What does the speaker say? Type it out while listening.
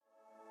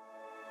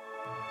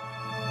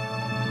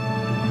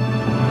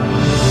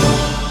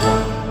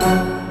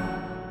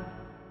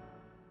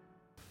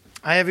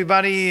Hi,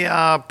 everybody.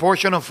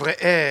 Portion of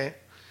re'eh.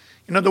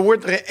 You know, the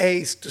word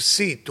re'eh is to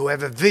see, to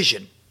have a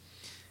vision.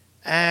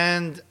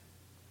 And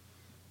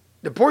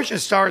the portion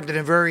started in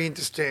a very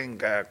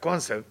interesting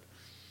concept.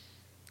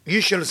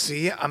 You shall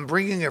see, I'm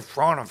bringing in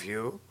front of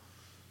you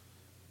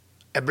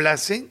a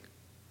blessing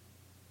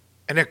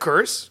and a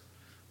curse.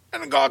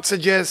 And God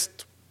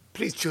suggests,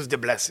 please choose the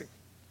blessing.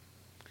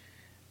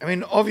 I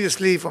mean,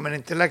 obviously, from an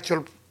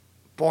intellectual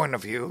point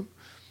of view,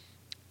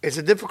 it's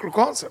a difficult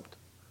concept.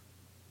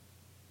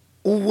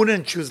 Who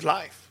wouldn't choose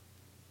life?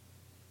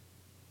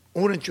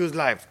 Who wouldn't choose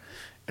life?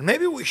 And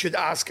maybe we should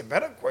ask a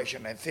better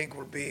question, I think,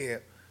 would be,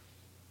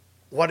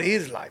 what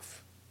is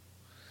life?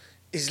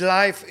 Is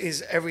life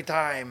every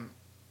time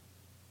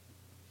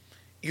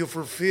you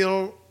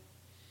fulfill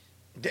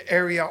the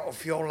area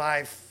of your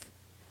life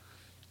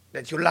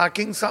that you're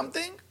lacking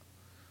something?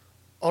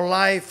 Or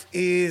life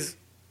is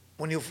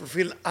when you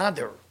fulfill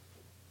other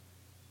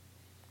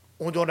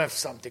who don't have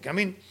something? I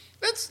mean,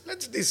 let's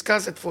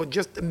discuss it for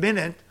just a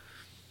minute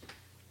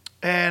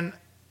and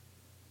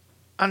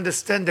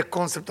understand the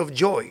concept of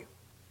joy.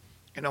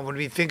 You know, when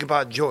we think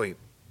about joy,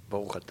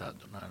 when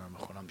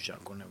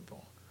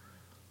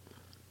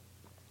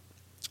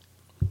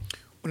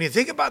you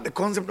think about the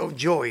concept of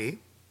joy,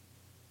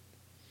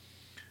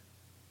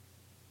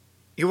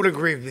 you would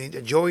agree with me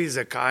that joy is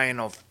a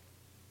kind of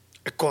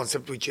a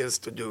concept which is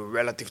to do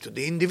relative to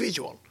the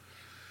individual.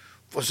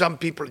 For some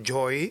people,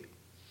 joy,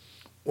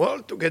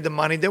 well, to get the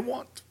money they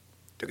want,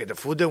 to get the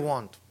food they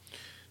want,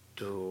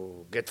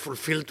 to get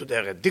fulfilled to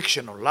their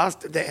addiction or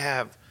lust that they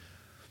have.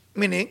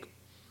 Meaning,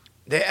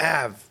 they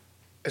have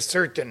a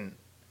certain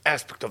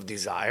aspect of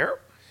desire,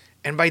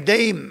 and by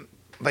them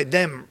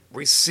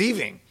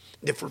receiving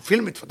the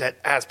fulfillment for that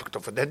aspect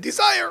of that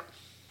desire,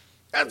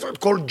 that's what's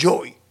called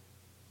joy.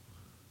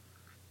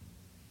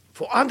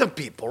 For other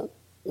people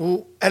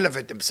who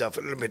elevate themselves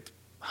a little bit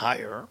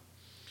higher,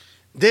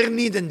 their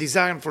need and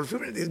desire and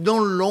fulfillment is no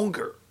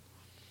longer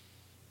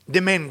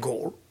the main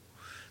goal.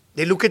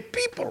 They look at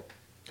people,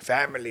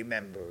 family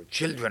member,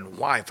 children,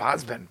 wife,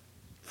 husband,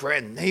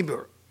 friend,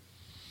 neighbor.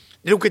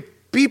 They look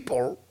at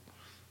people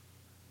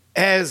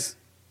as,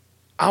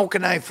 how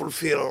can I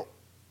fulfill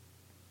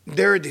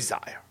their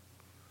desire?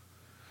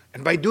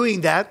 And by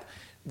doing that,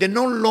 they're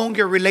no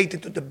longer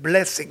related to the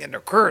blessing and the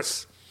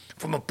curse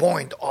from a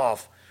point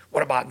of,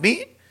 what about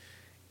me?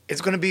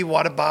 It's going to be,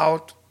 what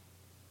about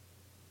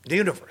the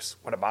universe?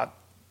 What about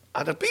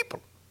other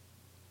people?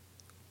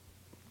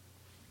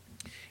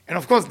 And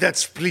of course,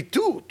 that's split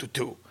two to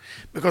two.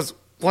 Because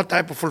what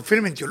type of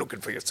fulfillment you're looking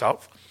for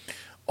yourself,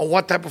 or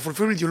what type of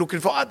fulfillment you're looking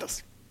for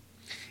others.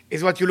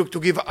 Is what you look to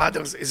give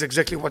others is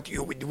exactly what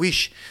you would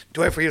wish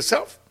to have for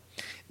yourself.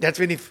 That's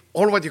when if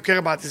all what you care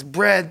about is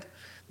bread,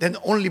 then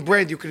only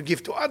bread you can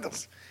give to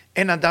others.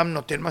 En adam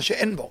noten ma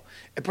she'en bo.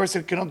 A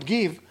person cannot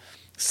give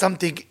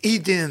something he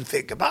didn't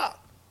think about,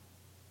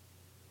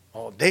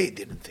 or they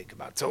didn't think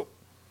about. So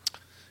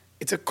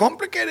it's a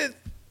complicated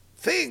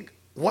thing.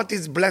 What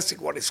is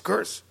blessing? What is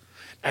curse?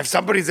 If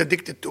somebody is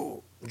addicted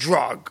to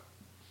drug,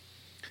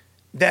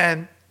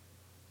 then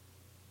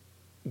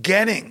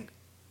getting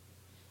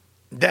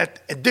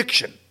that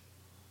addiction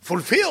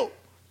fulfilled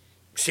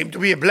seems to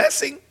be a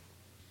blessing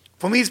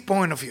from his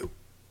point of view.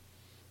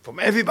 From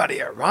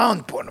everybody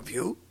around point of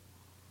view,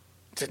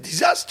 it's a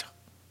disaster.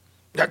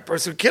 That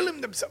person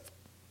killed themselves.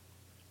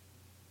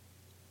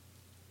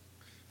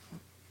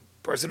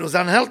 Person who's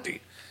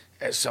unhealthy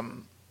has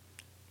some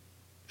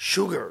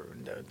sugar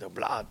in the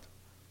blood.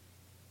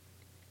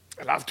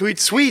 They love to eat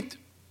sweet.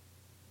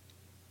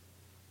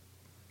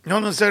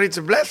 Not necessarily it's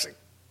a blessing.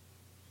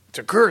 It's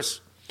a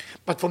curse.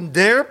 But from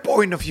their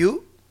point of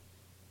view,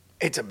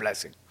 it's a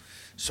blessing.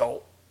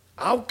 So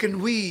how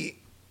can we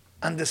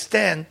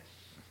understand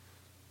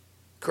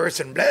curse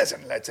and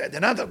blessing? Let's add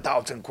another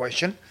thousand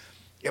question.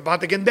 You're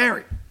about to get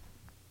married.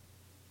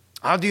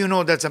 How do you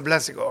know that's a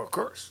blessing or a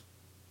curse?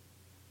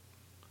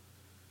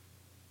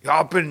 You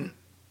open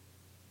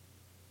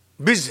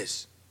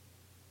business.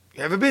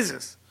 You have a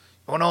business.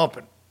 You want to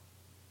open.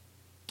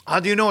 How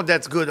do you know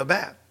that's good or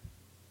bad?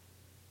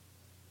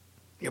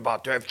 You're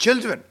about to have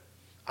children.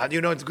 How do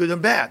you know it's good or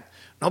bad?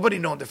 Nobody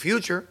knows the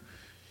future.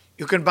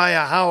 You can buy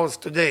a house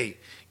today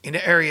in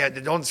an area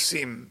that don't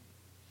seem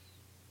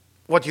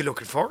what you're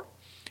looking for,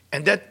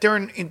 and that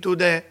turn into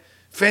the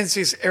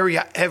fanciest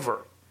area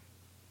ever.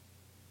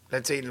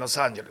 Let's say in Los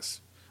Angeles.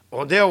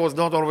 Rodeo was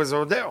not always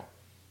Rodeo.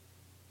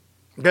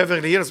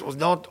 Beverly Hills was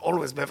not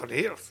always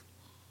Beverly Hills.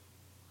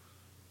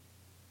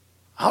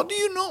 How do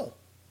you know?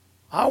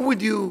 How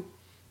would you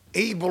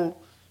able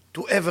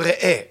to have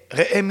re'eh?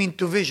 Re'eh means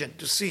to vision,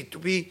 to see, to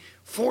be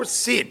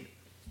foreseen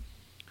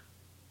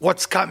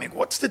what's coming.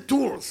 What's the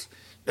tools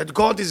that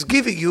God is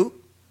giving you?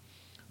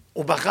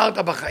 ובחרת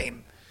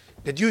בחיים,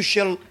 that you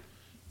shall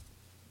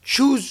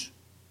choose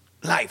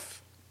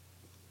life.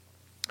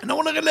 And I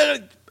want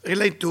to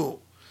relate to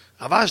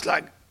Rav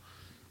Ashlag,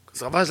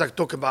 because Rav Ashlag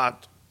talk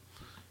about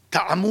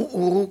ta'amu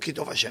uru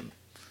kitov Hashem.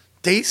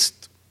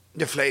 Taste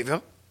the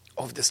flavor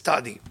of the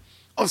study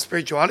of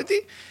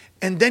spirituality,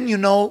 and then you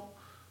know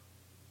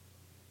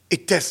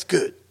it tastes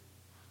good.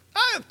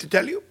 I have to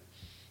tell you,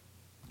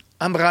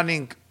 I'm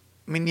running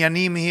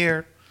minyanim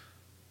here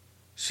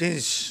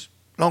since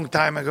long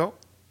time ago.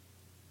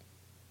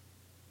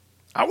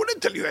 I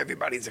wouldn't tell you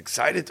everybody's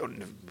excited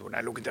when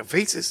I look at their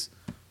faces.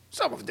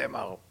 Some of them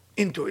are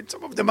into it,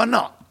 some of them are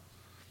not.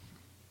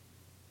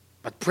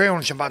 But prayer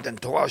on Shabbat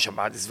and Torah on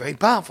Shabbat is very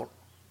powerful.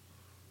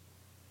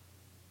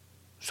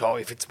 So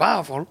if it's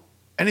powerful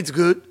and it's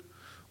good,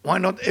 why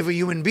not every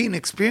human being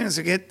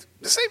experiencing it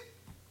the same?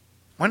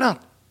 Why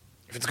not?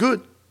 If it's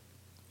good.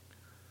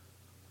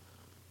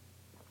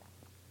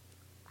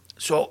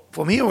 So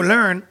from here we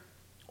learn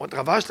what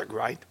Rav Ashlag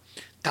writes,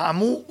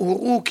 Ta'amu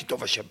uru ki tov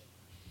Hashem.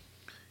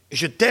 You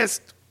should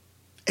test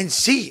and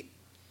see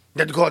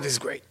that God is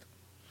great.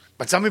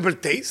 But some people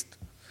taste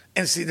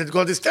and see that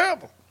God is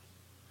terrible.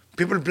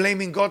 People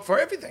blaming God for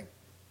everything.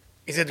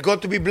 Is it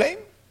God to be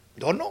blamed?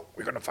 Don't know.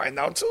 We're going to find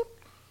out soon.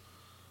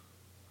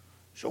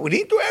 So we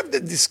need to have the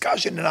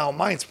discussion in our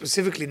mind,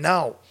 specifically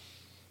now,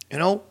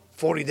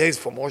 40 days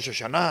from Rosh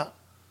Hashanah.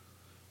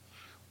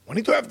 We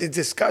need to have the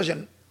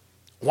discussion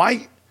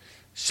why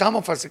some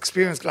of us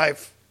experience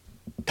life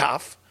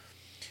tough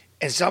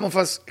and some of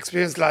us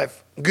experience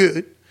life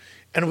good,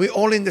 and we're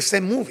all in the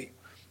same movie.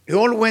 We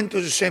all went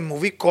to the same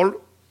movie called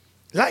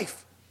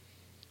life.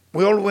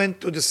 We all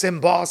went to the same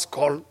boss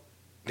called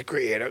the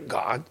Creator,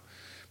 God.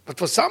 But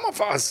for some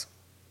of us,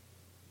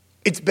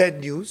 it's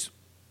bad news.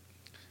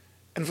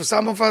 And for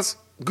some of us,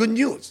 good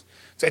news.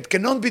 So it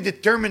cannot be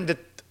determined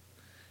that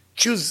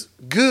choose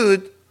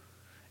good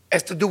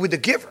has to do with the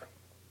giver.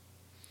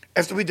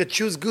 Has to be that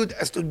choose good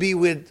has to be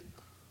with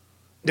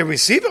the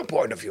receiver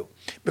point of view.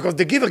 Because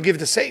the giver gives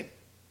the same.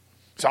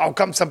 So how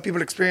come some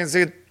people experience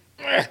it,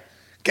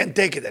 can't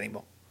take it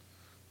anymore?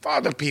 For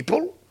other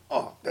people,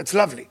 that's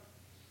lovely.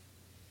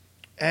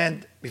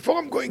 And before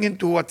I'm going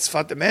into what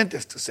Sfat Emet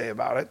has to say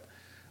about it,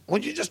 I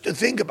want you just to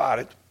think about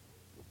it.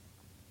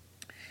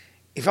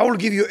 If I will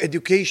give you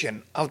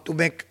education how to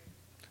make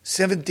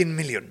 17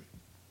 million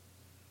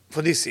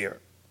for this year,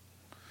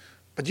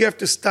 but you have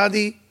to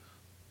study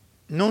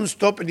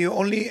non-stop and you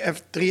only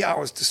have 3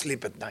 hours to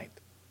sleep at night,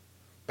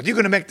 but you're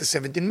going to make the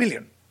 17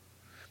 million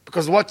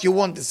because what you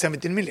want is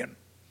 17 million.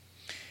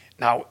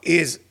 Now,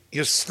 is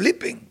your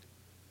sleeping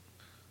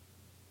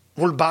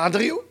will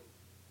bother you,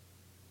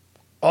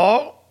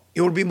 or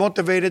you will be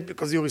motivated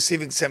because you're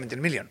receiving 17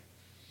 million.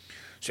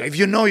 So if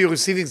you know you're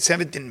receiving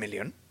 17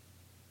 million,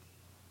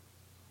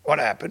 what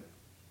happened?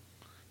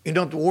 You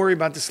don't worry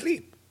about the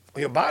sleep or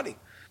your body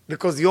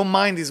because your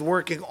mind is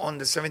working on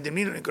the 17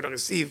 million you're going to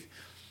receive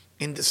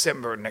in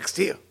December next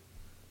year.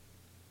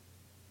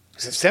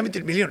 So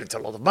 17 million, it's a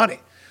lot of money.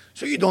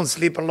 So you don't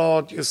sleep a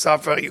lot, you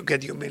suffer, you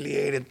get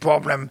humiliated,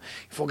 problem,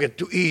 you forget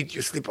to eat,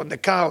 you sleep on the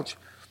couch.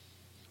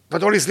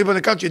 But while you sleep on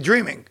the couch, you're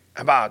dreaming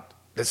about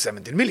the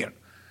 17 million.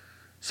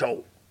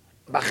 So,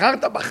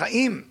 Bacharta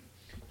B'chaim,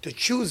 to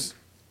choose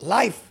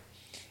life,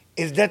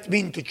 is that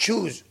mean to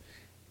choose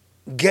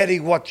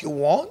getting what you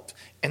want,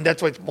 and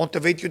that's what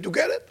motivates you to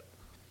get it?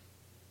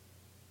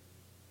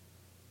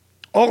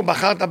 Or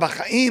Bacharta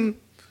B'chaim,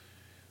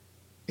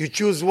 you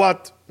choose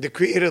what the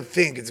Creator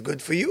thinks is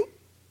good for you?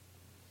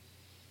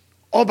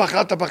 Or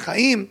Bacharta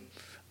B'chaim,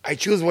 I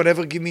choose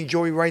whatever gives me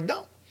joy right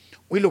now.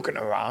 We're looking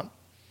around,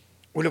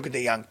 we look at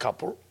the young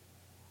couple,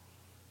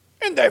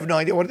 and they have no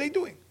idea what they're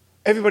doing.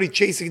 Everybody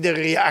chasing their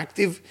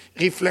reactive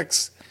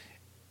reflex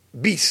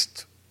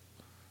beast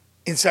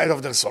inside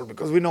of their soul.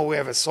 Because we know we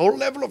have a soul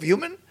level of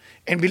human,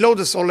 and below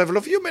the soul level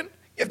of human,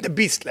 you have the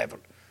beast level.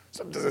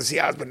 Sometimes I see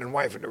husband and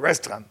wife in a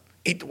restaurant,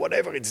 eat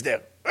whatever, it's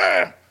there.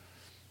 And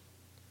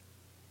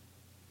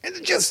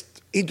they're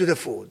just into the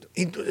food,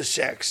 into the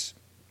sex,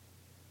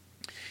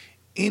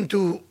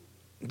 into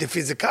the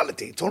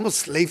physicality. It's almost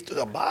slave to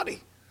their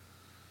body.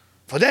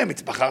 For them,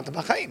 it's Bacharta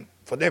B'chaim.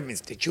 For them,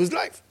 it's they choose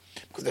life.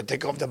 Because they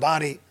take off the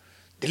body,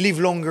 they live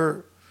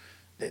longer,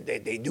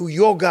 they do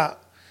yoga,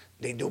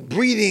 they do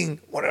breathing.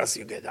 What else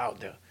you get out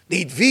there? They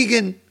eat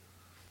vegan.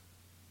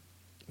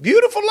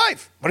 Beautiful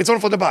life, but it's all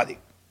for the body.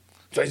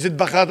 So is it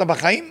Bacharta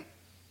B'chaim?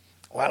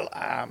 Well,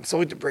 I'm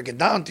sorry to break it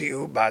down to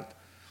you, but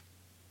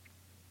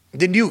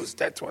the news,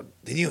 that's what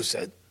the news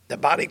said, the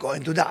body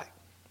going to die.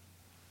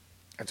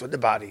 That's what the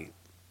body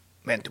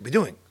meant to be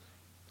doing.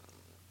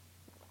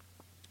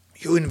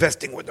 You're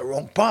investing with the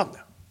wrong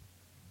partner.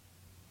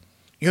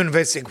 You're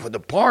investing for the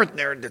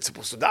partner that's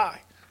supposed to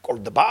die,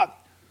 called the body.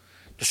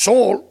 The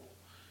soul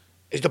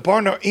is the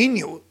partner in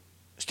you,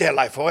 stay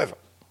alive forever.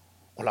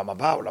 Olam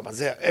haba, olam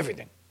hazeh,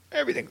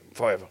 everything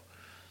forever.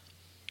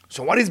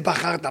 So what is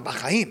Bacharta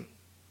B'chaim?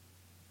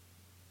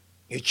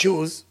 You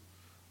choose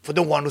for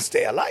the one who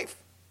stay alive.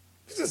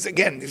 This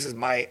is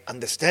my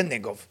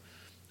understanding of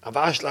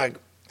Ashlag,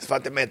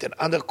 Sfat Emet, and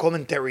other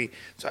commentary.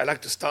 So I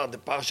like to start the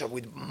parsha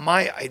with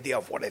my idea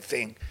of what I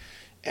think.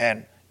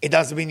 And it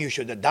doesn't mean you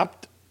should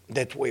adopt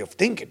that way of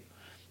thinking,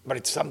 but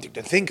it's something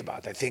to think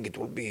about. I think it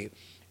will be,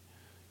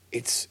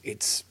 it's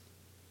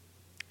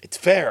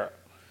fair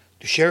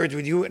to share it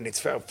with you, and it's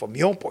fair from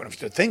your point of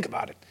view to think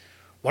about it.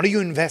 What are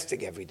you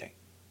investing every day?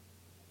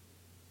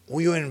 Who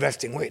are you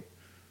investing with?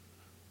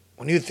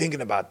 When you're thinking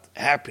about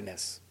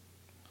happiness,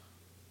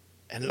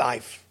 and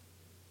life,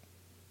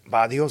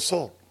 body or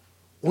soul.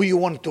 Who you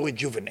want to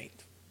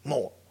rejuvenate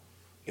more,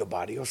 your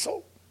body or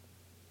soul?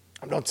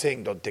 I'm not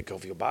saying don't take care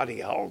of your body,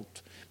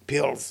 health,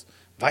 pills,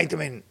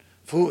 vitamin,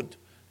 food,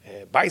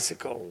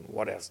 bicycle,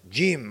 what else,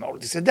 gym, all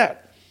this and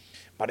that.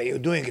 But are you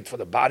doing it for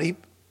the body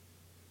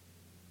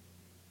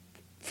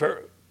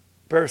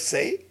per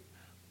se?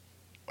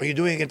 Or are you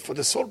doing it for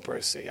the soul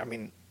per se? I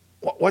mean,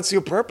 what's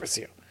your purpose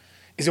here?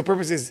 Is your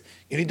purpose is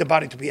you need the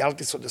body to be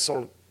healthy so the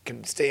soul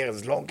can stay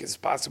as long as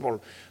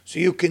possible so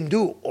you can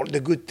do all the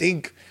good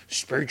thing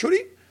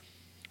spiritually?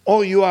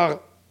 Or you are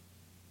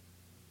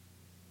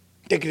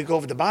taking care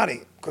of the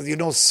body because you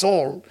know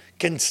soul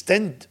can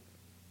stand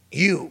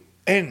you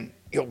and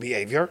your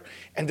behavior,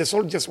 and the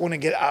soul just want to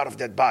get out of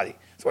that body.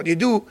 So what you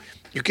do,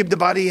 you keep the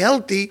body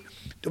healthy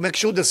to make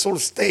sure the soul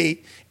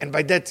stay, and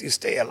by that you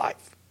stay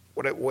alive.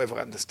 Whoever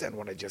understand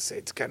what I just said,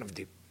 it's kind of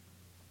deep.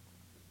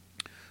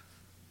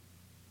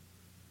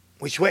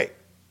 Which way?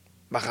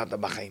 Bachata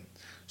b'chaim.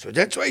 So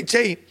that's why I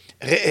say,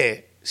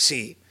 Re'eh,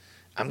 see,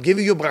 I'm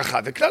giving you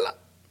bracha v'klala.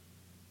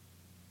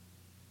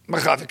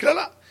 ברכה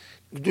וקללה.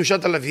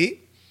 קדושת הלוי,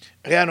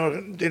 ראינו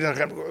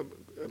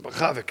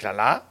ברכה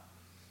וקללה,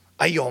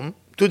 היום,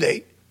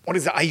 today, what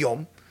is the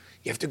היום?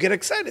 You have to get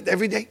excited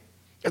every day.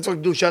 That's what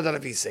קדושת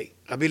הלוי say,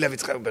 רבי לוי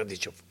יצחק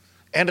ברדיצ'וב,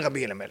 and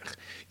רבי אלימלך.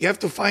 You have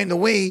to find a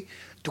way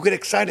to get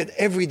excited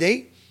every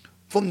day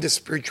from the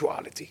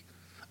spirituality.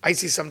 I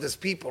see some of these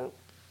people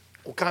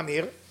who come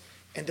here,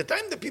 and the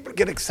time the people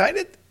get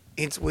excited,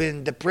 it's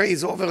when the prayer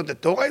is over, the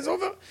Torah is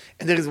over,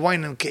 and there is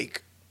wine and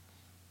cake.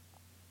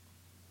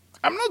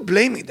 I'm not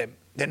blaming them.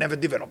 They never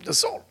developed the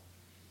soul.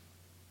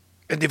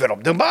 They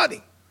developed the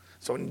body.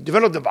 So when you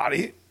develop the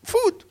body,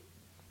 food,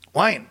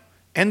 wine,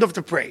 end of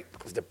the prayer.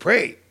 Because the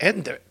prayer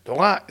and the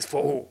Torah is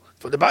for who?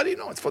 For the body?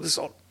 No, it's for the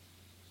soul.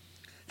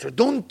 So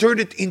don't turn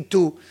it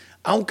into,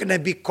 how can I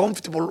be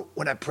comfortable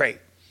when I pray?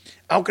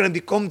 How can I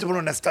be comfortable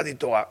when I study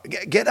Torah?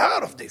 Get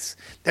out of this.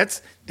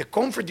 That's the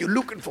comfort you're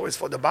looking for is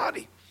for the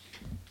body.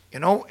 You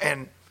know,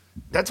 and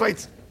that's why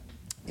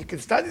you can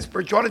study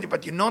spirituality,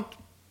 but you're not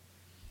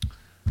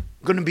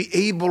going to be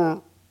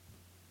able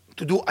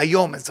to do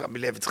ayom, as Rabbi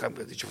Levi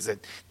Yitzchak said.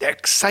 The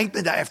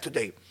excitement I have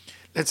today.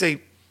 Let's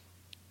say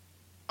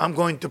I'm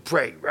going to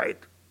pray, right?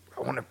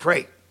 I want to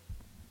pray.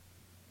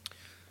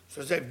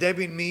 So if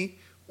Debbie and me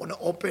want to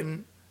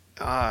open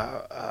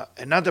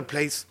another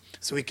place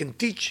so we can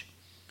teach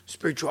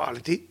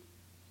spirituality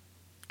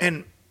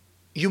and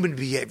human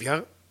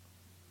behavior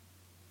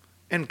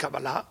and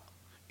Kabbalah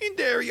in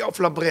the area of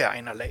La Brea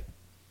in LA.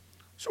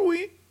 So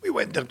we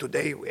went there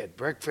today, we had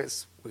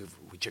breakfast, we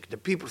checked the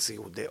people, see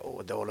what they're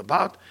all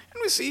about,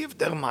 and we see if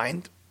their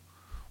mind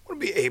will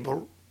be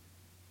able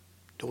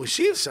to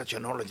receive such a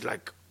knowledge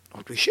like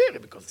what we share,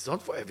 because it's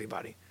not for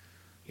everybody.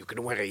 You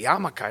can wear a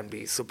yarmulke and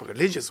be super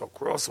religious or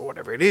cross or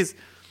whatever it is,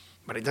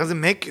 but it doesn't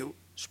make you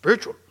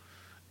spiritual.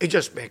 It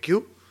just makes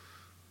you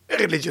a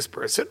religious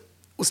person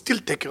who still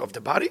take care of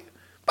the body,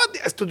 but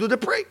has to do the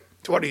pray.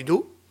 So what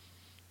do?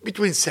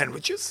 Between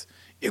sandwiches,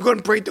 you're going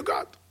to pray to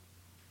God.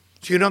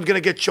 So you're not going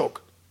to get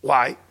choked.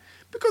 Why?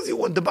 Because you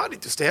want the body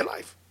to stay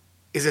alive.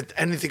 Is it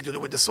anything to do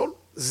with the soul?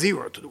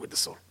 Zero to do with the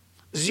soul.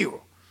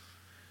 Zero.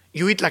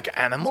 You eat like an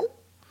animal,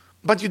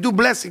 but you do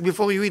blessing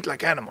before you eat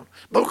like animal.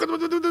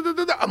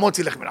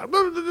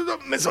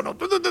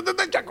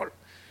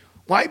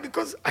 Why?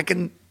 Because I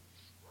can,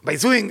 by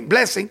doing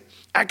blessing,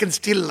 I can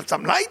steal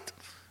some light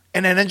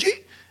and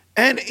energy,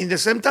 and in the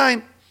same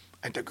time,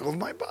 I take care of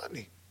my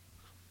body.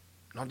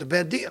 Not a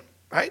bad deal,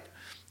 right?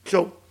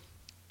 So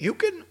you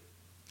can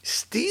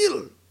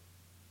steal,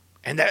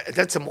 and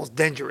that's the most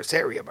dangerous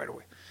area, by the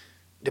way.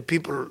 The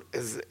people,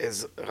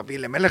 as Rabbi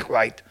Elimelech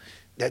write,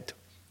 that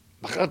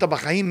Bacharta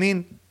B'chaim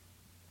mean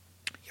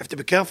you have to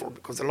be careful,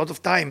 because a lot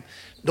of time,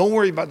 don't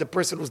worry about the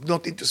person who's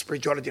not into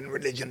spirituality and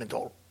religion at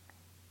all.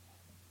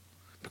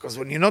 Because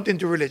when you're not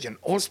into religion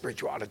or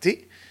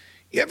spirituality,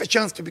 you have a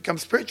chance to become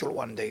spiritual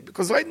one day.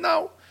 Because right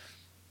now,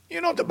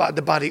 you're not about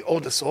the body or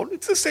the soul.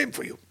 It's the same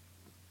for you.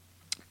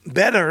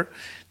 Better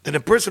than a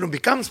person who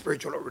becomes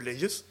spiritual or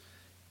religious,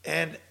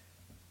 and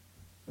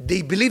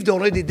they believe they're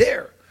already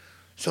there.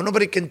 So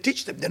nobody can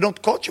teach them. They're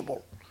not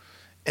coachable.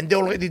 And they're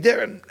already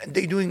there, and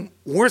they're doing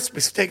worse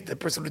mistake than the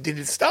person who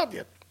didn't start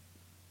yet.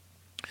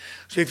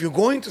 So if you're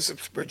going to some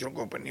spiritual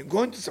group and you're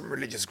going to some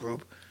religious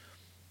group,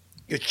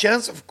 your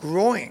chance of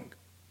growing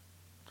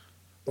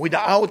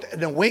without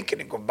an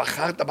awakening of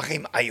Bacharta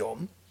B'chaim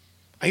Ayom,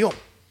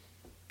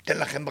 Ten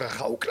Lachem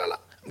Bracha Uklala,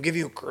 I'm giving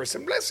you a curse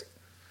and blessing.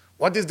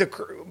 What is the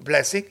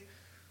blessing?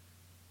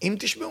 Im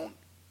Tishmeun.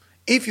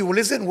 If you will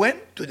listen, when?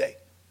 Today.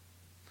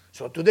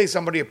 So today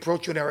somebody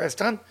approach you in a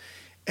restaurant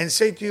and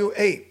say to you,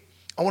 hey,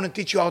 I want to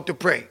teach you how to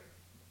pray.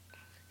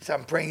 So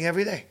I'm praying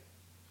every day.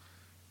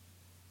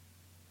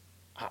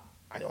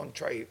 I don't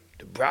try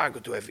to brag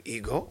or to have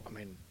ego. I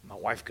mean, my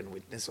wife can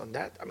witness on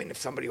that. I mean, if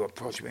somebody will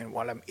approach me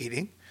while I'm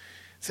eating,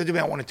 say to me,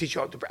 I want to teach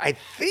you how to pray.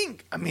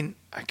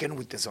 I can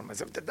witness on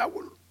myself that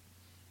will.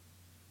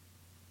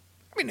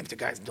 I mean, if the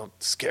guy's not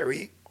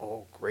scary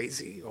or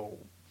crazy,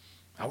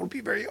 I will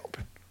be very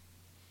open.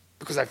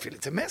 because I feel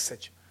it's a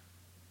message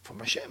from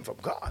Hashem, from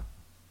God,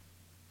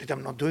 that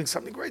I'm not doing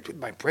something great with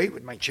my prayer,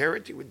 with my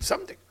charity, with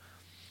something.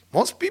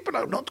 Most people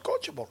are not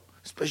coachable,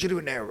 especially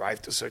when they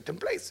arrive to a certain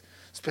place,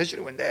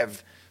 especially when they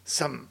have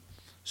some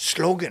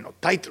slogan or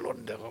title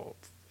on their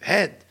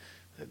head,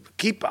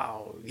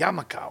 kippah or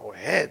yarmulke or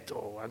head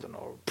or, I don't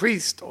know,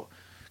 priest, or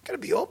gotta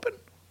be open.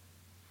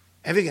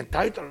 Having a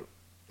title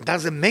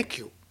doesn't make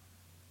you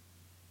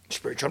a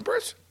spiritual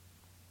person.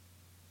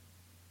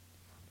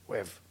 We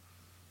have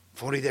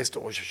 40 days to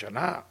Rosh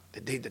Hashanah,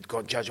 the day that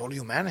God judged all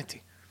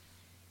humanity.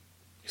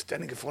 You're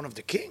standing in front of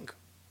the King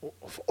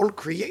of all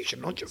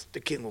creation, not just the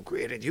King who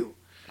created you.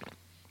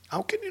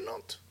 How can you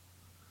not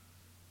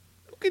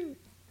look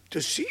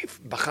to see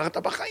if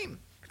Bacharta B'chaim,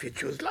 if you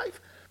choose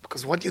life?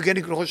 Because what you're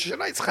getting in Rosh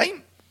Hashanah is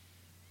Chaim.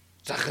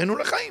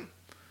 Zachenu lechaim.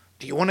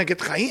 Do you want to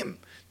get Chaim?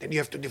 Then you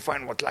have to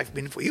define what life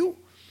means for you.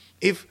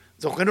 If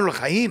Zachenu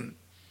lechaim,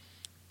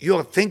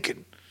 you're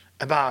thinking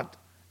about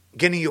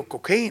getting your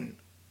cocaine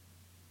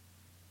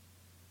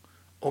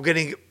or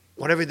getting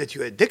whatever that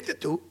you're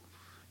addicted to,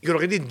 you're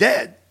already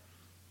dead.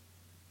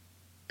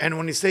 And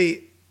when you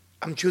say,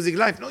 I'm choosing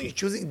life, no, you're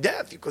choosing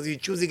death because you're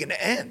choosing an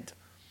end.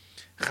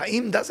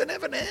 Chaim doesn't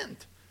have an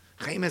end.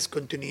 Chaim has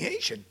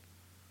continuation.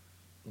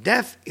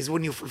 Death is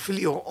when you fulfill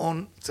your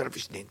own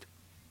selfish need.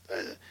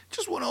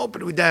 Just want to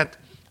open with that.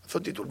 I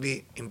thought it would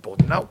be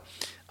important. Now,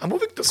 I'm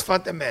moving to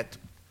Sfat Emet,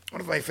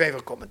 one of my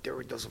favorite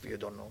commentaries, those of you who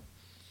don't know.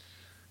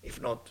 If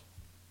not.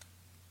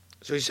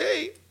 So you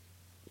say,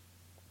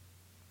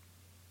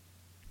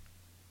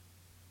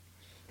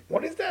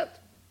 what is that?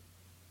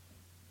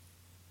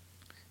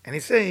 And he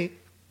say,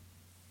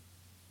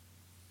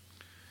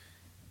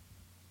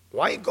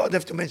 why God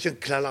have to mention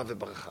klala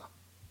v'bracha?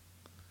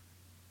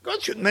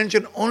 God should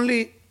mention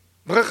only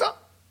bracha.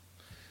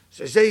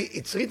 So he say,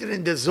 it's written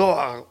in the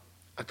Zohar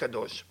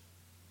HaKadosh,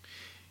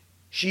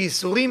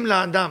 שיסורים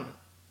לאדם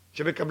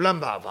שבקבלם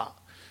באהבה,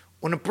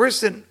 when a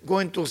person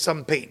going through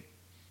some pain,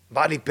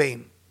 body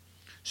pain,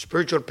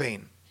 spiritual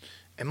pain,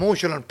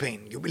 emotional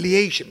pain,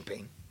 humiliation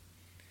pain,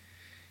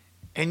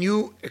 and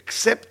you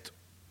accept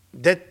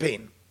that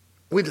pain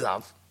with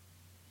love,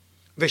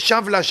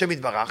 ושב להשם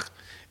יתברך,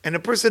 and a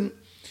person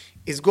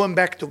is going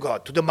back to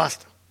God, to the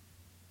Master,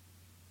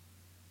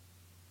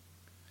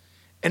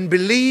 and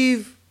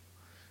believe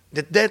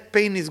that that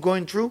pain is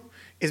going through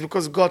is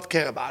because God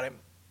cares about him.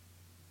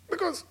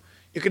 Because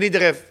you can either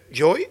have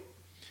joy,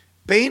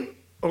 pain,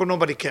 or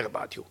nobody cares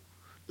about you.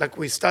 Like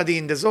we study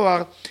in the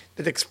Zohar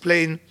that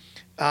explain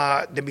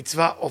the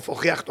mitzvah of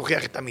הוכיח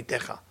תוכיח את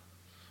עמיתך.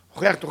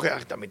 הוכיח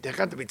תוכיח את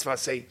עמיתך, the mitzvah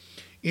say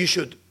you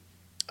should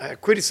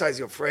criticize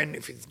your friend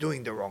if he's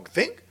doing the wrong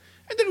thing.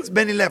 And there's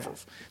many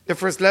levels. The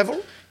first level,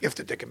 you have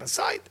to take him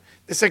aside.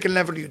 The second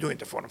level, you do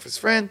it in front of his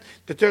friend.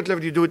 The third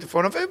level, you do it in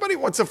front of everybody.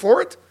 What's the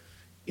fourth?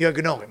 You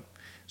ignore him.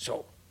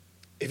 So,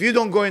 if you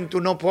don't go into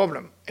no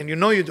problem, and you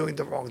know you're doing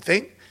the wrong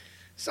thing,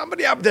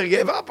 somebody up there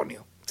gave up on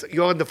you. So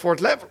you're on the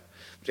fourth level.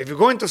 But if you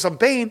go into some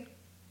pain,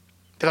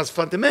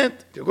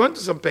 if you go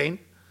into some pain,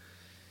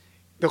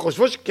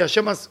 בחושבו כי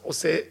השם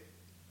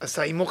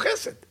עשה עמו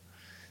חסד.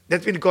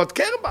 That means God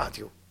cares about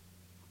you.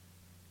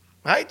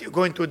 Right? You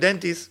go into a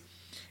dentist,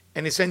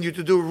 and he sends you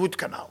to do a root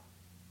canal.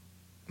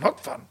 Not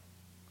fun.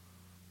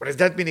 But does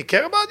that mean he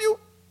cares about you?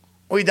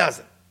 Or he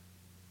doesn't?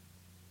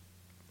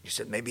 You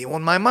said, maybe he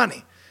wants my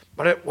money.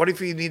 But what if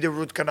he needs a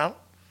root canal?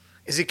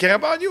 Is he care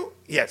about you?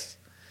 Yes.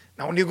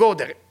 Now when you go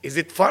there, is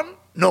it fun?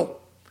 No.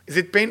 Is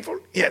it painful?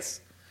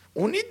 Yes.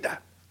 Who need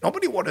that?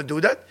 Nobody want to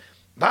do that.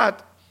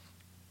 But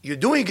you're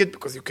doing it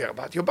because you care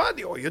about your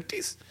body or your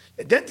teeth.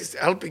 The dentist is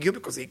helping you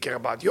because he cares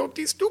about your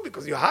teeth too,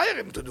 because you hire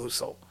him to do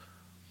so.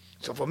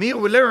 So from here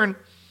we learn,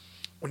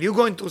 when you're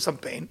going through some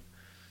pain,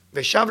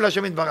 ושב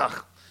להשם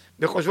יתברך,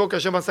 בחושבו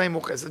כאשר עשה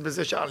עמו חסד,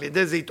 בזה שעל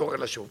ידי זה יתעורר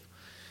לשוב.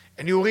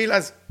 And you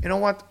realize, you know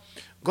what?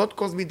 God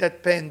caused me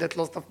that pain, that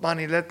loss of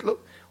money,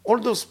 all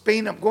those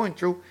pain I'm going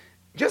through,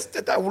 just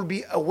that I will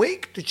be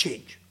awake to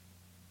change.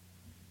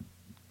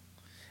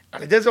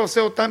 על ידי זה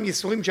עושה אותם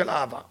ייסורים של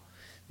אהבה.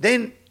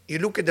 Then you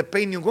look at the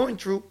pain you're going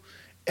through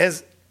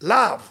as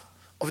love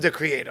of the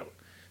Creator.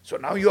 So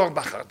now you are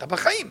בחרת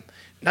בחיים.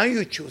 Now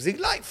you're choosing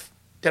life.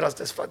 Tell us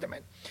this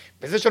fundament.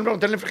 בזה שאומר,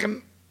 נותן לפניכם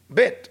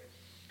בית,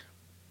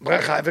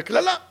 ברכה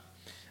וקללה.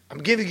 I'm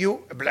giving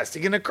you a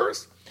blessing and a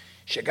curse.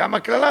 שגם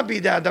הקללה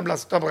בידי האדם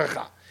לעשות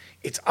הברכה.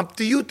 It's up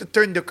to you to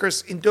turn the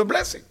curse into a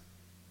blessing.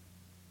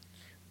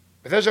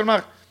 בזה שאומר,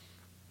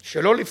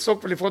 שלא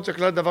לפסוק ולפרוץ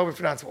הקללה דבר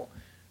בפני עצמו.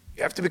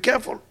 You have to be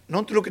careful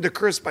not to look at the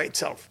curse by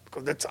itself,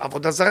 because that's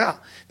avodah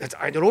zarah, that's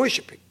idol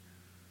worshiping.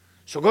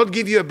 So God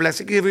give you a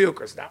blessing, give you a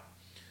curse. Now,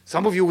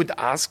 some of you would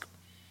ask,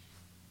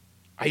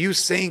 are you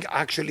saying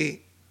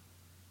actually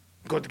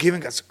God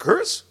giving us a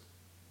curse?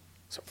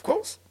 So of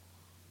course.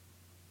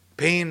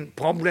 Pain,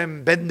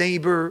 problem, bad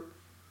neighbor,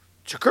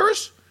 it's a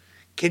curse.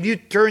 Can you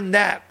turn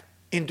that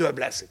into a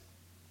blessing?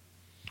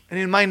 And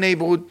in my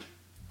neighborhood,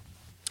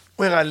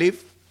 where I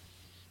live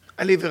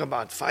here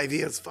about 5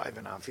 years,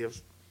 5.5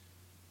 years.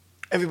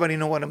 Everybody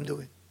know what I'm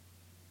doing.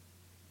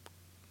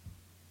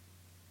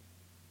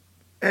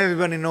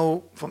 Everybody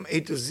know from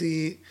A to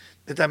Z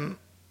that I'm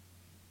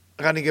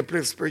running a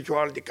place of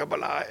spirituality,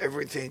 Kabbalah,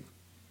 everything.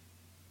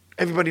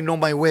 Everybody know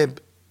my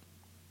web.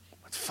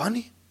 What's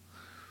funny?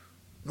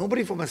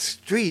 Nobody from a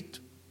street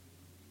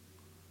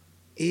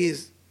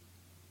is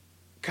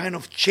kind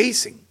of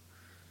chasing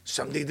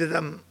something that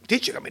I'm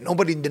teaching. I mean,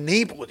 nobody in the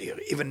neighborhood here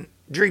even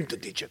dream to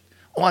teach it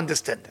or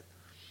understand it.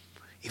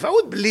 If I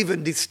would believe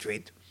in this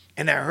street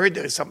and I heard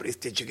there is somebody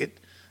teaching it,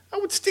 I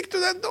would stick to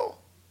that door.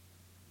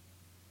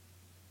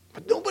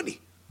 But nobody.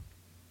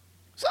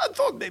 So I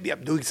thought maybe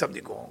I'm doing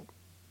something wrong.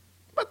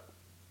 But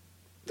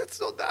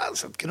that's not the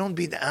answer. It cannot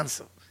be the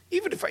answer.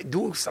 Even if I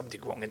do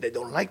something wrong and they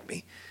don't like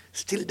me,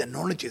 still the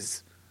knowledge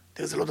is,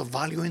 there's a lot of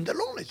value in the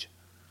knowledge.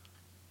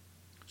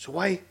 So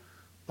why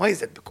is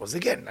that? Because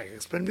again, like I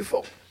explained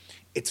before,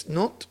 it's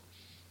not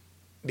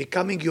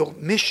becoming your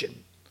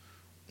mission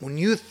when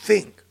you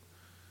think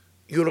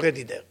you're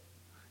already there.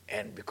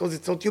 And because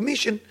it's not your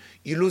mission,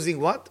 you're losing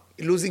what?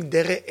 You're losing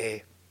the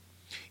re'eh.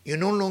 You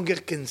no longer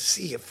can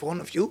see in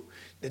front of you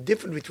the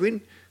difference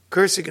between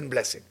cursing and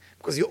blessing.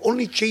 Because you're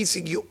only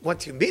chasing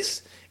what you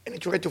miss and you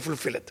try to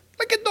fulfill it.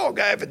 Like a dog.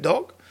 I have a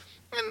dog.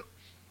 And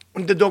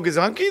when the dog is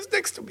hungry, it's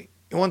next to me.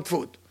 You want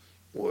food.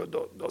 Or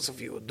those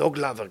of you, dog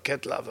lover,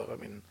 cat lover. I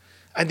mean,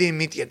 I didn't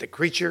meet yet a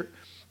creature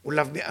who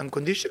loved me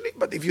unconditionally.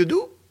 But if you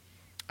do,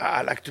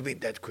 I like to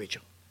meet that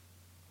creature.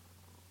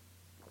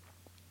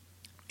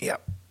 Yeah,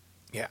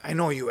 I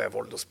know you have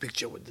all those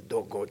pictures with the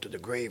dog going to the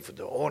grave for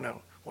the owner,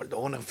 while the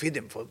owner feed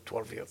him for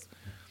 12 years.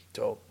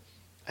 So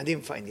I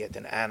didn't find yet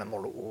an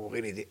animal who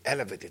really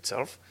elevate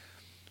itself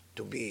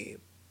to be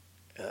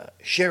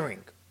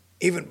sharing,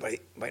 even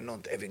by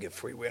not having a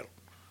free will,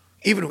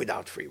 even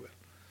without free will.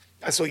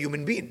 I saw a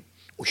human being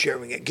who's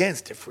sharing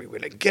against their free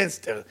will,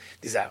 against their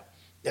desire.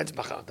 That's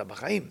Bacharta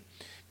B'chaim.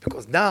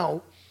 Because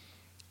now,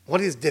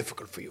 what is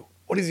difficult for you?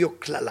 What is your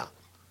klala?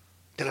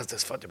 Tell us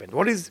this fundament.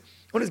 What is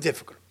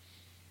difficult?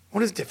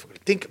 What is difficult?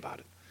 Think about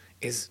it.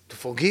 Is to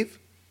forgive?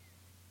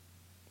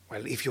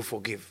 Well, if you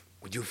forgive,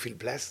 would you feel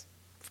blessed?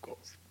 Of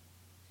course.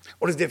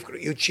 What is difficult?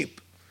 You're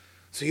cheap.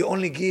 So you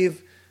only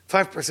give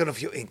 5%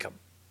 of your income.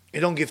 You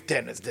don't give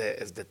 10 as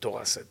the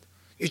Torah said.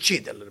 You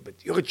cheat a little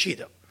bit. You're a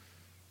cheater.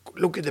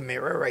 Look at the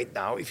mirror right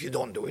now. If you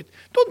don't do it,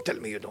 don't tell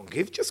me you don't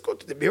give. Just go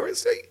to the mirror and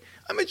say,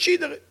 I'm a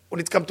cheater when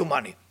it comes to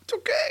money. It's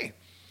okay.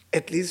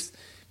 At least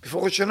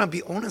before Rosh Hashanah,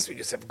 be honest with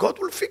yourself. God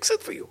will fix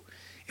it for you.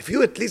 If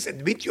you at least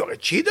admit you're a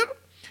cheater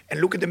and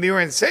look at the mirror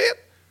and say it,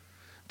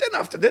 then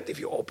after that, if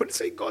you open,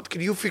 say, God,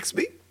 can you fix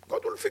me?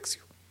 God will fix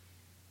you.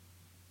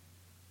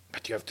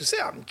 But you have to say,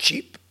 I'm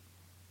cheap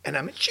and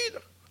I'm a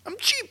cheater. I'm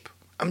cheap.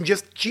 I'm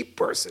just a cheap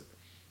person.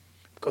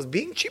 Because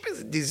being cheap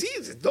is a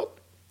disease.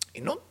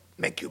 It not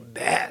make you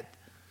bad.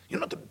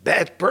 You're not a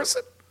bad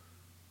person.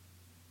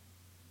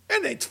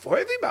 And it's for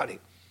everybody.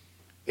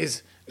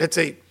 Let's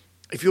say,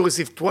 if you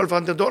receive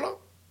 $1,200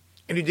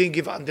 and you didn't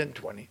give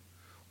 120,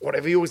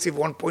 whatever you receive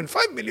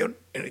 1.5 million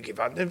and you give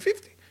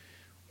 150.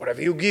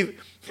 Whatever you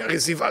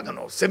receive,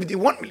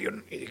 71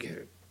 million, you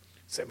give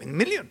 7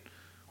 million.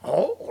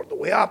 Or all the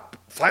way up,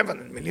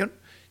 500 million,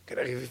 you can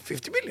receive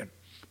 50 million.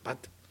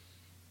 But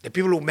the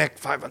people who make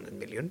 500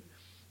 million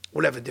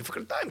will have a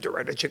difficult time to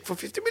write a check for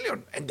 50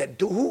 million. And then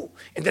to who?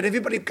 And then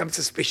everybody becomes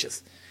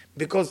suspicious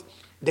because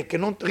they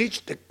cannot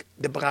reach the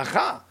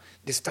bracha.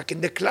 They're stuck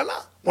in the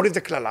klala. What is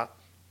the klala?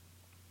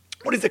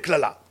 What is the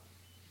klala?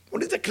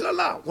 What is the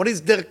klala? What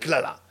is their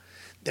klala?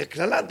 The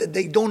klala that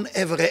they don't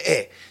have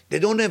re'eh. They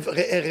don't have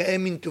re'eh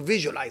mean to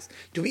visualize,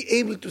 to be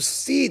able to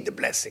see the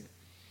blessing.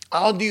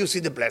 How do you see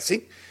the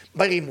blessing?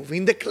 By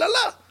removing the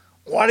klala.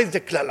 What is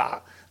the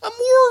klala? I'm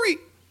worried.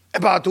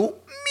 About who?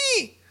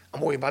 Me.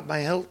 I'm worried about my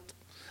health.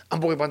 I'm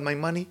worried about my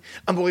money.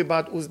 I'm worried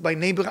about who's my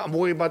neighbor. I'm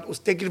worried about who's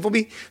taking it for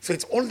me. So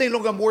it's all day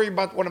long I'm worried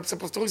about what I'm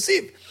supposed to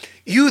receive.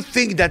 You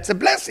think that's a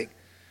blessing.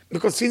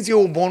 Because since you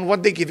were born,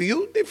 what they give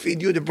you? They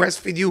feed you, they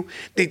breastfeed you,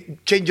 they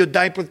change your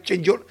diapers,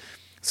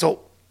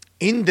 So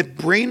in the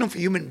brain of a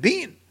human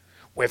being,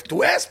 we have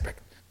two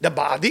aspects. The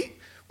body,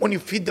 when you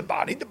feed the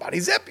body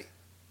is happy.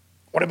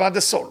 What about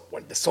the soul?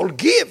 Well, the soul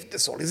gives, the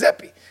soul is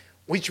happy.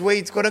 Which way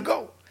it's going to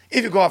go?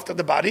 If you go after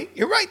the body,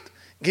 you're right.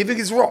 Giving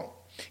is wrong.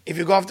 If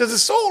you go after the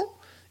soul,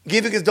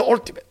 giving is the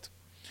ultimate.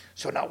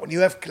 So now when you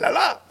have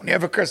klala, when you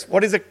have a curse,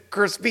 what is a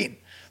curse mean?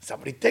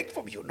 Somebody take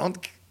from you,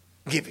 not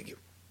giving you.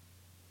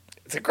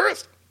 It's a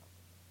curse.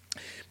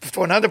 But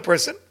for another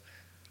person,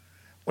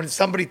 when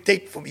somebody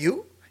take from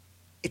you,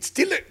 it's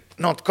still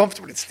not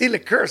comfortable. It's still a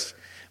curse.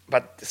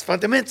 But the Sfat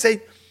Emet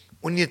say,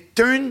 when you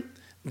turn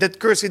that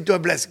curse into a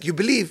blessing, you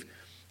believe.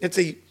 Let's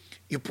say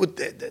you put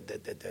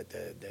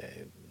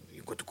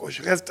you go to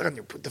kosher restaurant,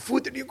 you put the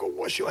food, and you go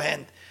wash your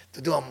hand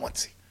to do a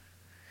motzi.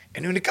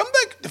 And when you come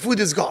back, the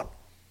food is gone.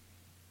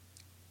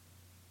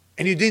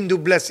 And you didn't do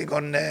blessing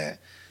on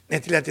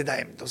Netilat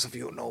Yadayim. Those of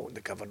you who know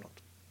the kavanot.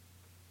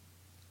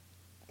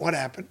 What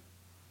happened?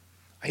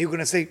 Are you going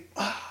to say,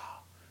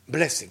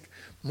 blessing?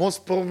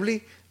 Most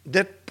probably,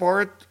 that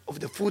part of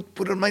the food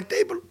put on my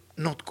table,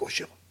 not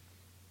kosher.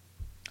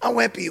 How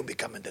happy you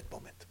become in that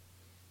moment.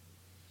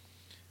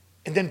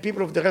 And then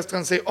people of the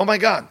restaurant say, oh my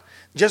God,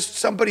 just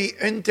somebody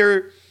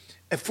enter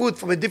a food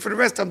from a different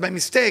restaurant by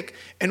mistake,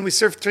 and we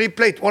serve 3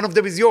 plates. One of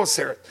them is yours,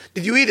 sir.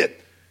 Did you eat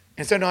it?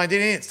 And say, no, I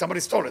didn't eat it. Somebody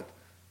stole it.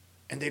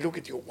 And they look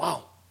at you,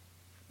 wow,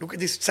 look at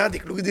this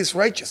tzaddik, look at this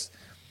righteous.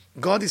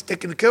 God is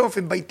taking care of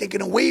him by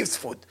taking away his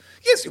food.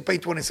 Yes, you pay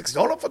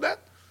 $26 for that,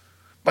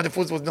 but the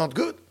food was not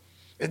good.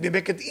 Let me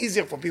make it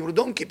easier for people who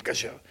don't keep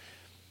kasher.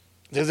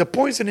 There's a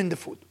poison in the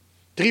food.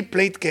 3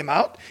 plates came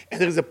out, and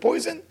there is a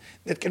poison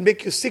that can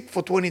make you sick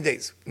for 20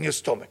 days in your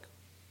stomach.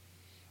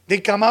 They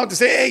come out and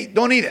say, hey,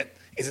 don't eat it.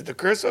 Is it a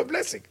curse or a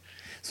blessing?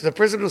 So the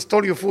person who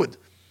stole your food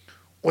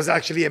was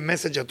actually a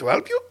messenger to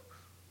help you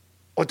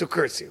or to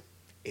curse you?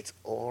 It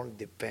all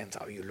depends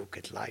how you look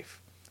at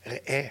life.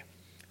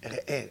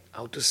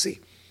 How to see.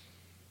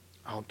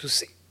 How to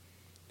see.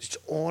 It's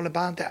all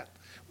about that.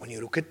 When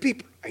you look at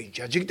people, are you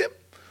judging them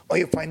or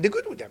you find the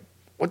good with them?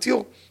 What's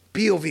your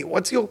POV?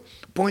 What's your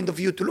point of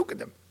view to look at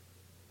them?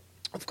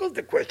 Of course,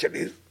 the question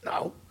is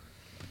now,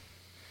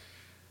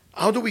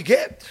 how do we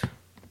get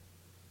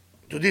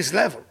to this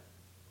level?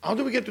 How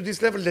do we get to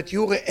this level that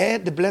you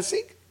add the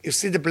blessing, you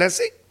see the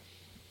blessing,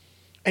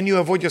 and you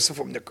avoid yourself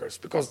from the curse?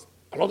 Because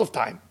a lot of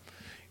time,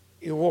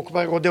 you walk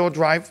by Rodeo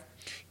Drive,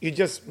 you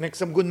just make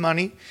some good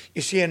money,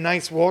 you see a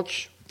nice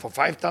watch for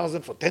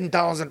 $5,000, for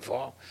 $10,000,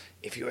 for,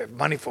 if you have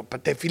money for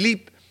Patek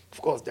Philippe,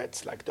 of course,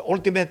 that's like the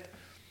ultimate,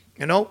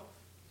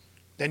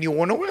 then you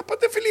want to wear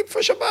Patek Philippe for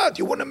Shabbat.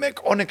 You want to make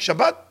Onek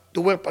Shabbat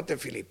to wear Patek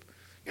Philippe.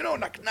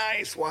 Like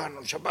nice one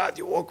on Shabbat,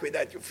 you walk with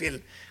that, you feel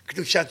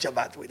Kedushat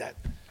Shabbat with that.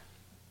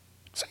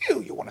 So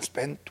you want to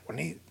spend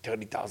 $20,000,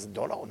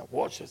 $30,000 on a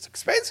watch that's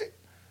expensive.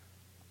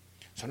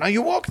 So now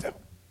you walk there.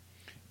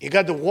 You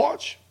got the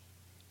watch,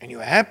 and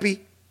you're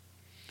happy.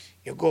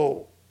 You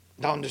go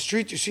down the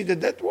street, you see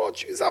that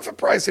watch is half a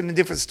price in a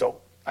different store.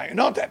 Now you're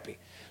not happy.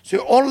 So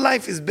your whole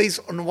life is based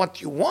on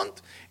what you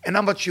want and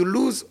how much you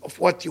lose of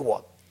what you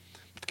want.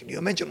 But can you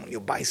imagine when you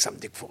buy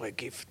something for a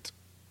gift?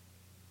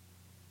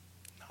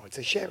 Now it's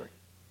a sharing.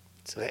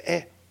 It's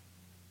a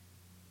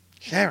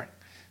sharing.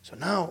 So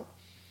now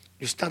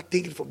you start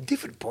thinking from a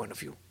different point of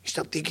view. You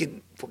start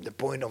thinking from the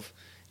point of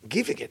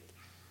giving it,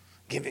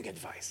 giving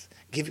advice,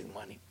 giving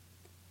money,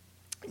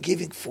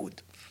 giving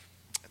food.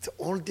 It's a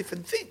all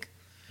different thing.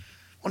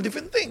 All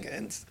different thing.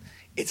 And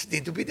it's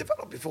need to be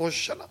developed before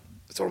Rosh Hashanah.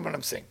 That's all what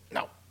I'm saying.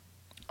 Now,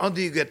 how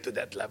do you get to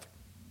that level?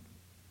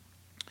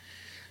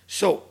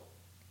 So,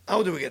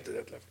 how do we get to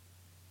that level?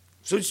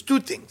 So it's 2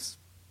 things.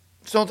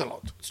 It's not a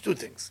lot. It's 2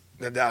 things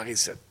that the Ari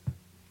said.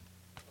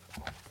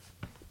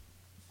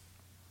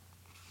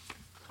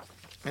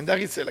 And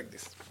Ari said like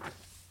this.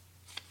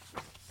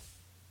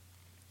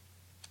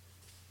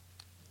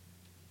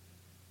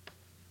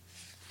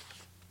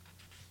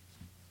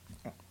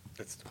 Oh,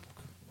 that's the book.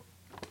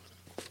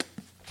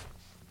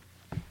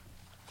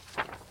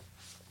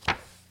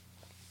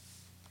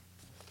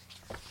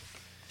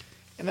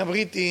 And I'm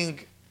reading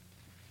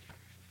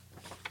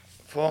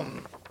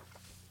from,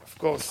 of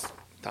course,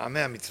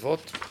 Ta'amei HaMitzvot,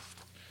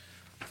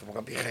 from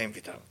Rabbi Chaim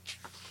Vital.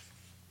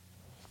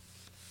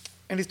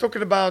 And he's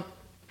talking about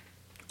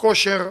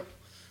kosher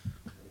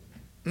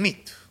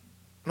meat.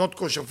 Not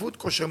kosher food,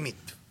 kosher meat.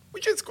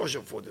 Which is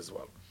kosher food as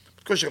well.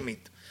 But kosher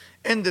meat.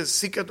 And the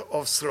secret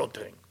of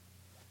slaughtering.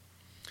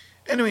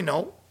 And we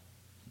know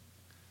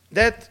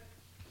that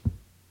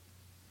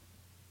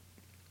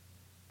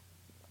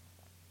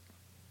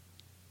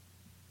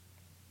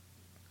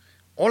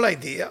whole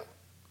idea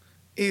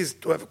is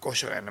to have a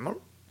kosher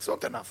animal. It's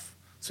not enough.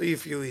 So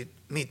if you eat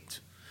meat,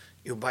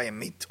 you buy a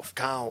meat of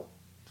cow,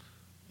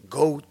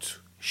 goat,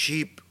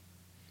 sheep.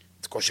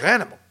 It's kosher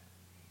animal.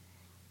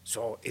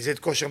 So is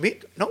it kosher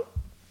meat? No.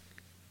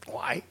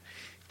 Why?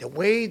 The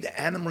way the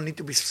animal needs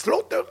to be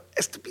slaughtered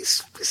has to be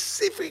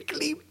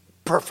specifically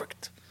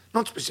perfect.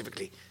 Not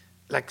specifically,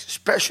 like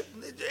special.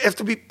 It has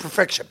to be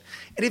perfection.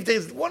 And if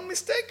there's one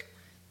mistake,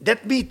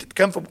 that meat that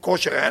comes from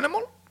kosher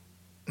animal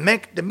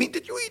make the meat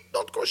that you eat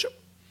not kosher.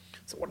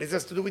 So what does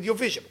this to do with your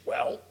vision?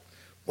 Well,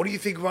 what do you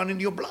think runs in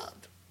your blood?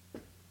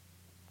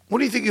 What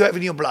do you think you have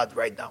in your blood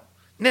right now?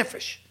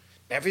 Nefesh.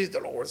 Nefesh is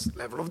the lowest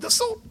level of the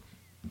soul.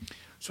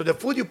 So the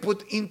food you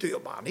put into your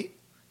body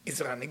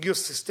is running your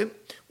system,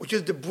 which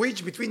is the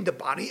bridge between the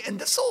body and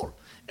the soul.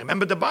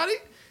 Remember the body?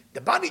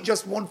 The body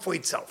just wants for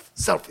itself,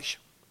 selfish.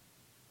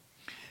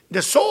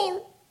 The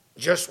soul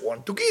just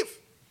wants to give.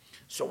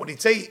 So when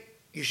it say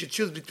you should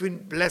choose between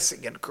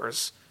blessing and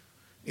curse,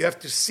 you have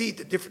to see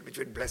the difference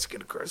between blessing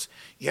and curse.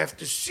 You have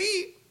to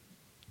see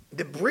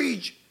the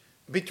bridge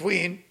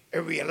between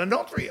a real and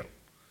not real.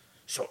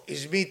 So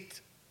is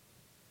meat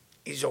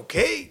is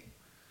okay?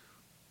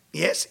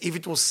 Yes, if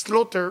it was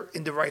slaughtered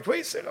in the right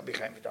way, say Rabbi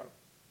Chaim Vital.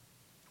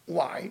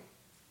 Why?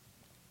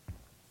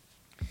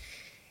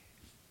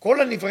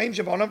 כל הנבראים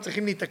שבעולם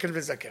צריכים להתקל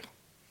ולזכר.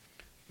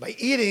 By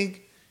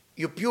eating,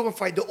 you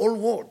purify the whole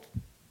world.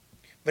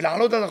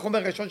 ולעלות על החומר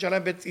הראשון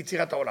שלהם בעת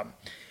יצירת העולם.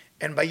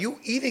 And by you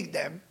eating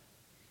them,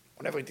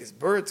 whenever it is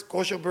birds,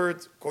 kosher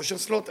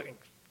slaughtering.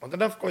 Not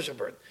enough kosher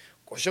bird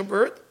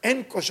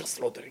and kosher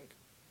slaughtering.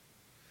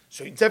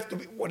 So it has to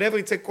be, whenever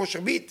it's a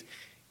kosher meat,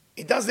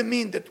 it doesn't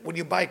mean that when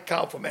you buy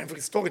cow from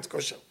every store it's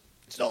kosher.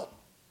 It's not.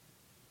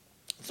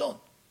 So,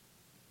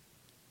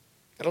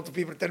 a lot of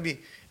people tell me,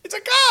 it's a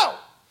cow.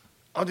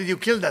 How did you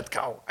kill that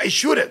cow? I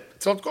shoot it.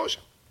 It's not kosher.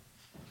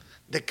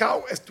 The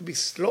cow has to be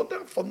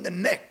slaughtered from the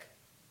neck,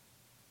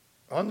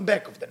 on the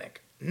back of the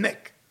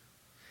neck.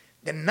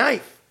 The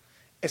knife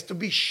has to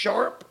be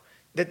sharp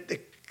that the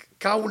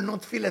cow will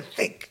not feel a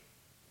thing.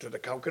 So the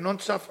cow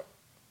cannot suffer.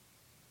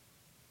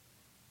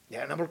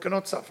 The animal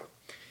cannot suffer.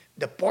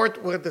 The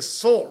part where the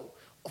soul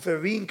of a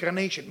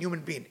reincarnation human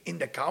being in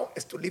the cow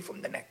has to leave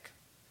from the neck.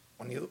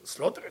 When you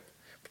slaughter it,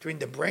 between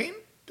the brain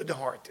to the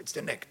heart, it's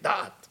the neck,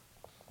 da'at.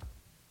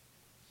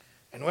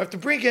 And we have to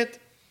bring it.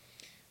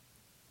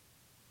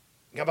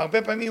 גם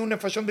הרבה פעמים יהיו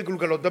נפשות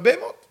בגולגלות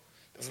בבהמות.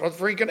 There's a lot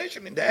of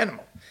reincarnation in the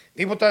animal.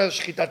 ואם אותה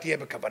השחיטה תהיה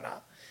בכוונה,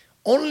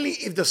 only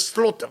if the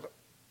slaughter,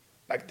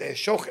 like the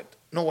שוחט,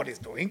 know what he's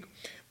doing,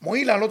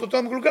 מועיל להעלות אותו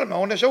המגולגל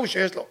מהעונש ההוא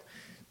שיש לו.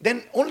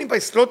 Then only by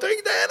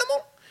slaughtering the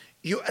animal,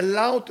 you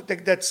allow to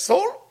take that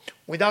soul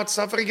without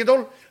suffering at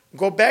all,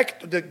 go back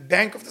to the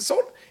bank of the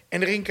soul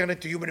and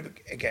reincarnate to human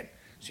again.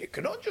 So you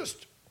cannot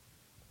just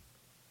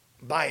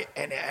buy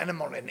an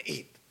animal and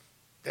eat.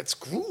 That's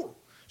cruel.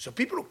 So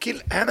people who kill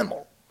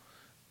animal,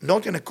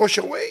 not in a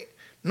kosher way,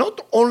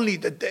 not only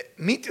that the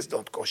meat is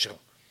not kosher,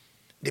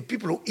 the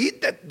people who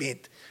eat that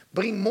meat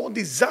bring more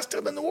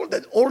disaster than the world,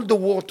 than all the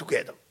war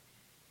together.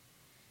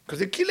 Because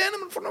they kill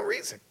animal for no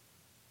reason.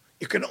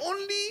 You can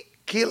only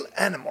kill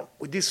animal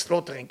with this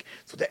slaughtering,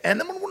 so the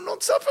animal will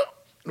not suffer,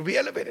 it will be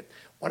elevated.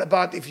 What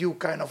about if you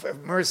kind of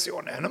have mercy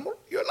on animal?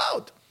 You're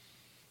allowed.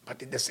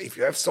 But if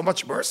you have so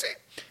much mercy,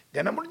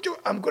 then I'm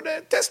going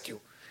to test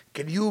you.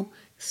 Can you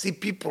see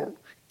people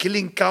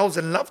killing cows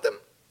and love them?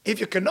 If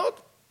you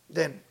cannot,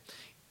 then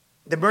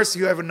the mercy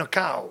you have on a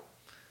cow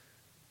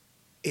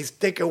is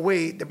take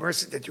away the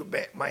mercy that you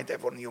might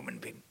have on a human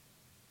being.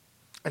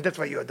 And that's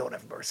why you don't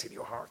have mercy in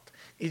your heart.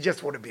 You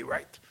just want to be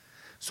right.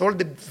 So all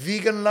the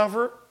vegan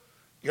lover,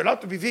 you're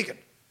allowed to be vegan.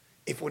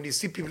 If when you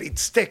see people eat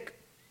steak,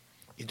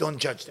 you don't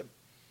judge them.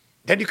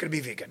 Then you can be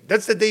vegan.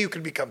 That's the day you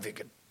can become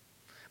vegan.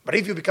 But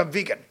if you become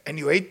vegan and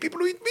you hate people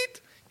who eat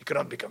meat, you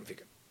cannot become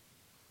vegan.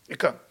 You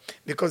can't.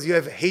 Because you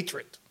have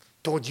hatred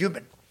toward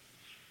human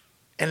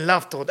and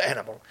love toward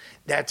animal.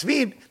 That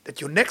means that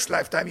your next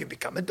lifetime you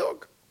become a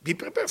dog. Be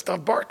prepared,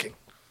 start barking.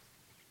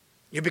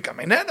 You become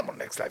an animal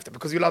next lifetime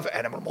because you love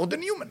animal more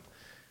than human.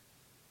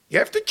 You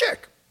have to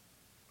check.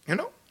 You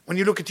know, when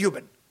you look at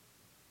human,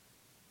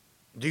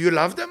 do you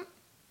love them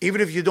even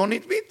if you don't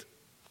eat meat?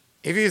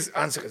 If his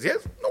answer is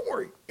yes, don't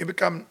worry, you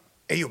become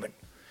a human.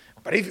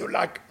 But if you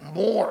like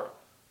more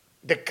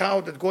the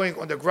cow that's going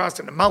on the grass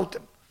in the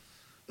mountain,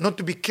 not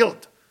to be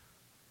killed,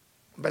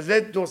 but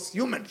let those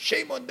humans,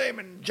 shame on them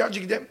and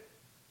judging them.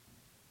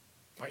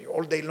 Are you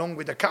all day long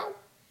with the cow?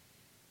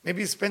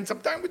 Maybe you spend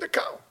some time with the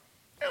cow.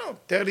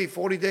 30,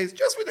 40 days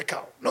just with the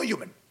cow, no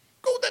human.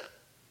 Go there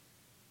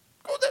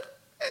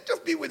and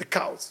just be with the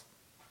cows.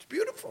 It's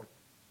beautiful.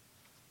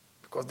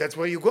 Because that's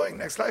where you're going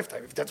next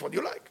lifetime, if that's what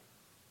you like.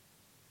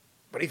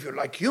 But if you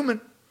like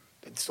human,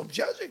 then stop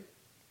judging.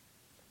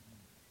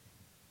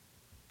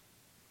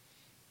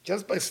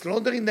 Just by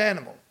slaughtering the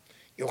animal,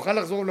 יוכל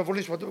לחזור ולבוא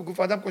לשמתו בגוף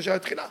האדם כמו שהיה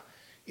תחילה.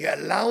 You're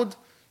allowed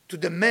to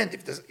demand,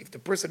 if the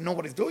person knows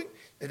what he's doing,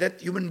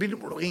 that human being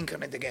will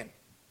reincarnate again.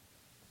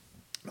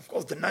 And of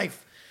course, the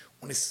knife,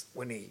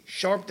 when he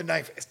sharp the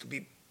knife, has to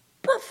be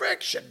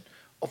perfection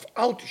of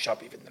how to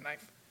sharp even the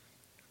knife.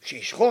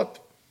 שישחוט,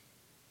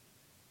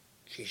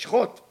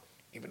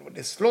 even when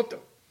they slaughter,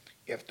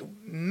 you have to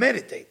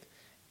meditate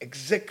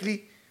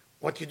exactly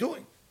what you're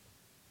doing.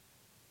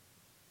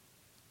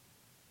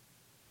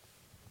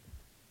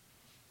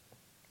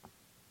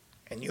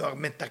 And you are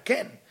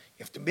metaken.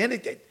 You have to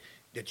meditate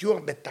that you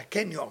are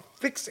metaken, you are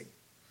fixing.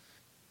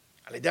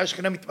 על ידי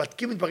השכינה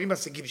מתמתקים מדברים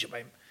מהשיגים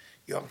שבהם.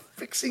 You are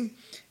fixing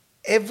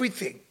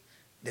everything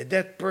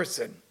that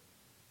person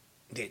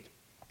did.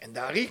 And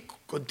the Ari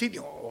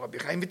continue, or Rabbi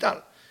Chaim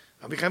Vital.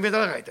 Rabbi Chaim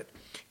Vital wrote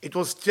it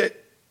was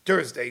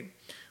Thursday.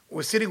 We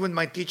were sitting with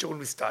my teacher when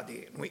we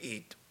study and we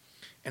eat.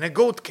 And a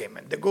goat came,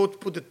 and the goat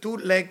put the two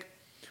leg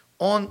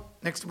on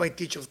next to my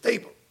teacher's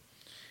table.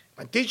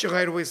 My teacher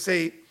right away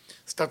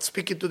start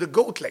speaking to the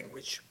goat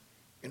language.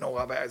 You know,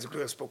 Rabbi Isaac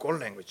Luria spoke all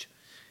language.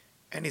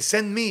 And he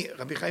sent me,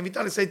 Rabbi Chaim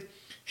Vital, he said,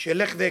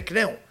 Shelech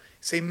ve'ekneu.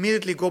 Say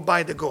immediately go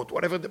buy the goat,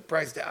 whatever the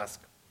price they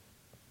ask.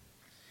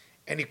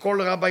 And he called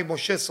Rabbi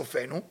Moshe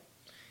Sofenu.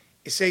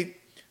 He said,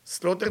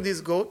 slaughter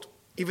this goat,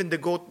 even the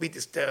goat meat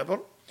is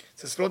terrible.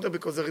 It's a slaughter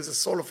because there is a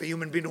soul of a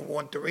human being who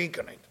wants to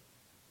reincarnate.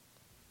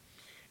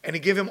 And he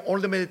gave him all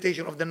the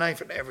meditation of the knife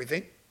and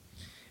everything.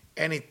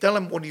 And he tell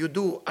him, when you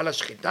do ala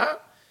shchita,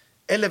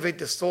 elevate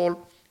the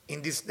soul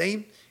in this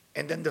name,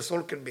 and then the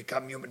soul can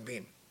become human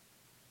being.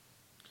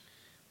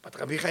 But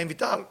Rabbi Chaim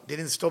Vital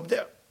didn't stop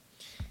there.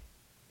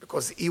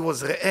 Because he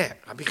was re'eh.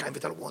 Rabbi Chaim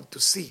Vital want to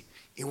see.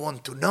 He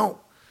want to know.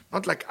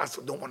 Not like us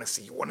who don't want to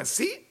see. You want to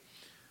see?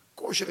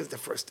 Kosher is the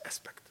first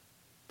aspect.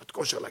 But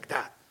kosher like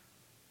that.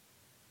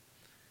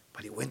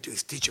 But he went to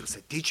his teacher and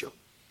said, teacher,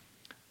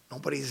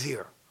 nobody is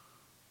here.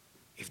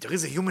 If there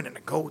is a human and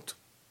a goat,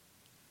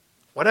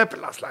 what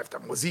happened last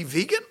lifetime? Was he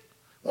vegan?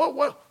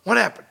 What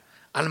happened?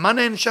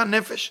 אלמנה אנשי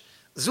נפש,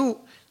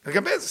 זו,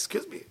 לגבי זה,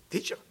 excuse me,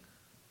 teacher,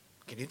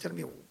 can you tell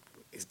me,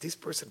 is this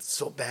person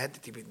so bad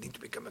that he need to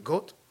become a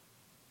goat?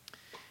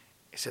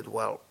 He said,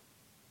 well,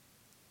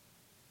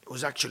 he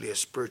was actually a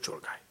spiritual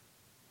guy.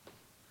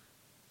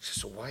 He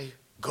said, so why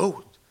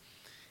goat?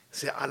 He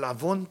said, על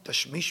עוון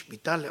תשמיש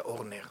ביתה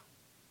לאור נר.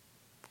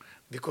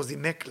 Because he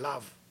make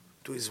love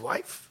to his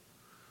wife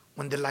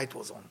when the light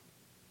was on.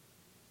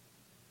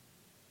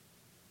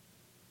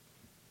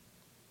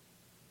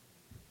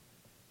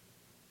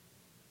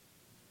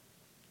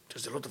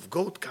 There's a lot of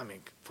goat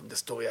coming from the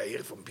story I hear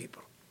from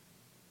people.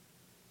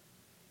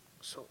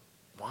 So,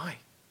 why?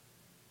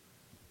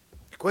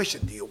 The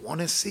question, do you want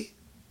to see?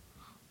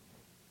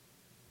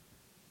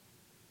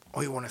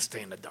 Or you want to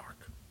stay in the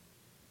dark?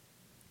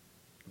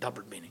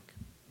 Double meaning.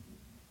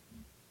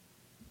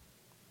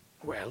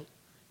 Well,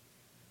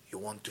 you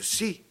want to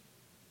see.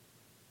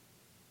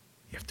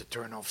 You have to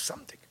turn off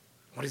something.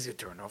 What is your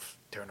turn off?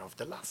 Turn off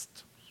the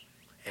lust.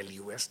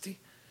 L-U-S-T.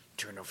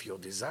 Turn off your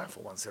desire for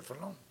oneself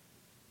alone.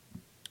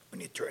 When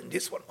you turn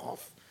this one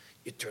off,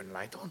 you turn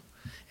light on.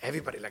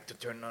 Everybody like to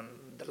turn on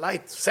the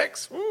light.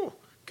 Sex. Oh,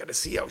 gotta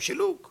see how she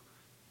look.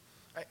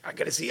 I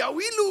gotta see how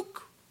we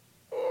look.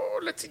 Oh,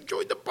 let's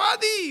enjoy the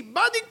body.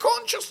 Body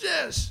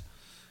consciousness.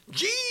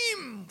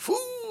 Gym,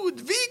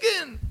 food,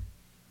 vegan.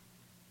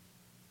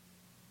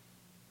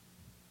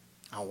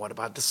 Now, what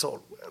about the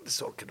soul? Well, the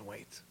soul can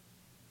wait.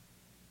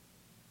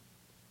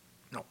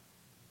 No.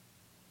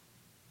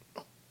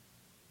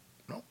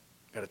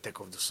 Gotta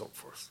take off the soul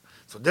first.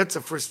 So that's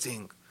the first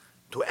thing,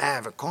 to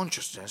have a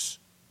consciousness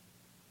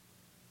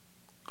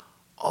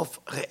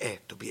of re'eh,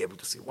 to be able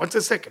to see. What's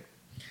the second?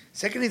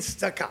 Second is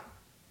tzedakah,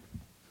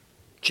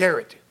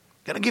 charity.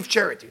 Gonna give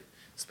charity,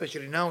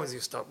 especially now as you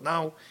start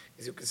now.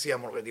 As you can see,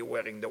 I'm already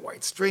wearing the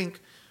white string.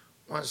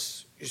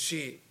 Once you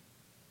see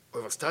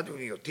whoever started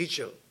with your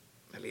teacher,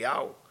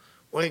 Eliyahu,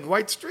 wearing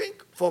white string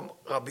from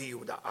Rabbi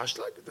Yehuda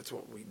Ashlag, that's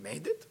what we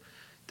made it,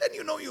 then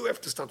you know you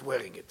have to start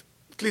wearing it.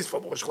 At least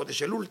from Rosh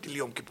Chodesh Elul till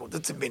Yom Kippur.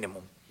 That's a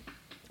minimum.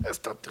 I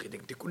start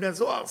reading Tikkunei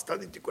Zohar,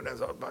 studying Tikkunei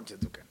Zohar as much as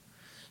you can.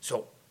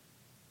 So,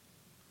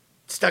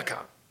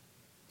 tzedakah.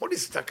 What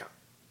is tzedakah?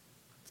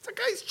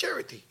 Tzedakah is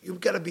charity.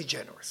 You've got to be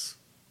generous.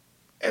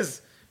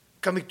 As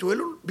coming to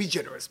Elul, be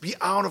generous. Be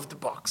out of the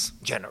box.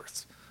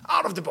 Generous.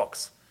 Out of the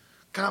box.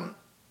 Come,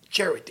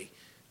 charity.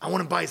 I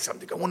want to buy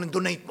something. I want to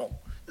donate more.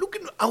 Look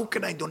at how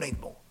can I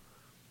donate more.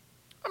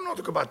 I'm not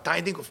talking about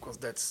tithing. Of course,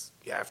 that's,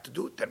 you have to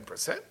do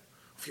 10%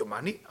 of your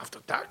money after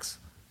tax.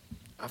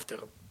 After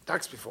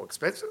tax before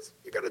expenses,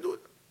 you got to do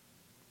it.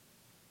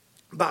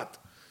 But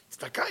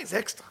tzedakah is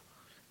extra.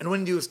 And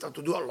when do you start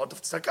to do a lot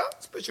of tzedakah?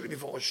 Especially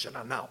before Rosh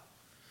Hashanah now.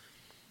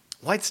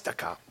 Why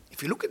tzedakah?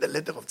 If you look at the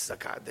letter of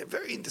tzedakah, they're a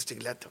very interesting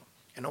letter.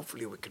 And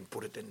hopefully we can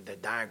put it in the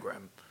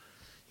diagram.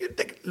 You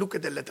take a look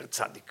at the letter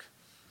tzaddik.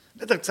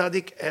 Letter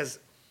tzaddik has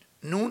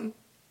nun,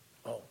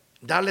 or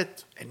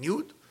dalet, and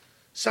yud,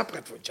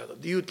 separate from each other.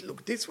 The yud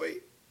look this way,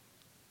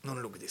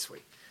 nun look this way.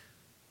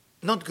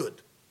 Not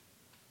good.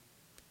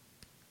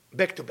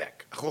 Back to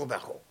back, achor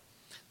b'achor.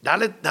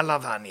 Dalet,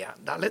 dalavania.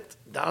 Dalet,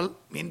 dal,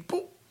 mean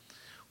pu.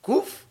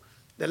 Kuf,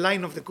 the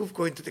line of the kuf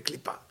going to the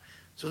klipa.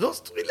 So those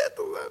three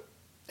letters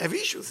have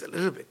issues a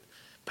little bit.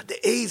 But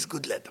the A is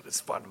good letter.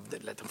 It's one of the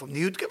letter from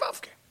the Yud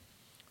Kevavke.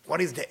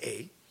 What is the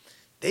A?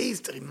 The A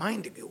is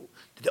reminding you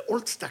that the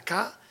old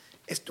tzedakah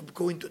has to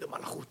go into the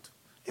malachut.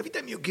 Every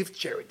time you give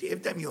charity,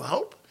 every time you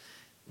help,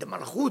 the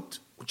malachut,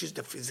 which is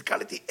the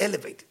physicality,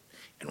 elevated.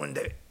 And when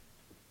the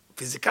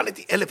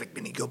physicality elevates,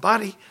 meaning your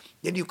body,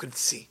 then you can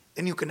see.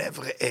 Then you can have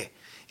re'eh.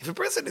 If a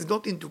person is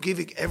not into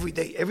giving every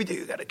day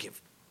you got to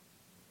give.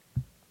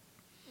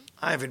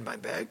 I have in my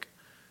bag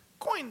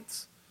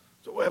coins.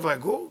 So wherever I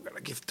go, I'm going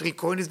to give 3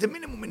 coins is the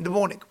minimum in the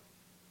morning.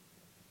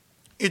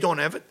 You don't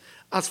have it?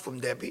 Ask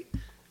from Debbie.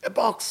 A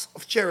box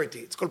of charity.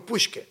 It's called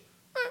pushke.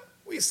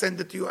 We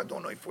send it to you. I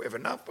don't know if we have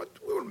enough, but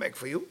we will make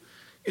for you.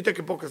 You take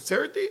a box of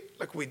charity,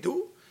 like we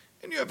do,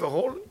 and you have a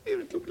hole.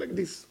 Here it looks like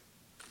this.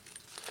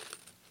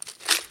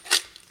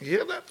 You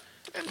hear that?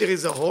 And there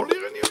is a hole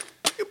here, and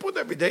you put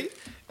every day.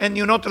 And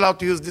you're not allowed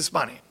to use this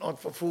money. Not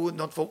for food,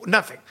 not for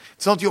nothing.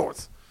 It's not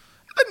yours.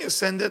 Then you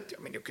send it.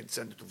 I mean, you can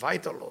send it to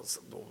Vital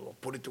or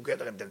put it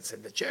together and then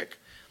send a check.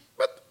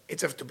 But it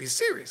has to be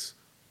serious.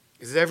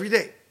 It's every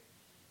day.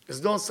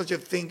 There's no such a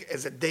thing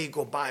as a day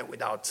go by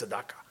without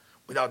tzedakah,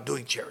 without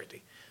doing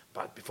charity.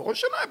 But before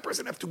Rosh Hashanah, a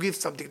person has to give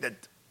something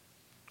that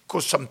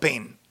causes some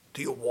pain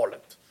to your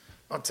wallet,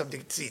 not something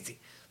that's easy.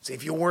 So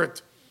if you're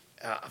worth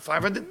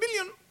 500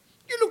 million,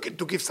 you're looking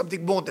to give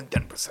something more than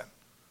 10%,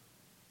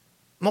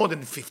 more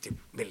than 50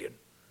 million.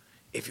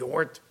 If you're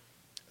worth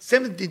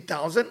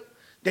 17,000,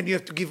 then you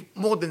have to give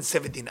more than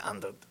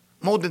 1,700,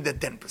 more than the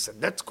 10%.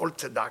 That's called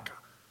tzedakah.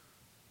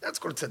 That's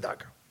called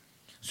tzedakah.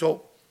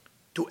 So,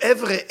 to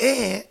every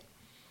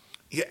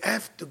you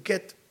have to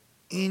get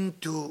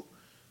into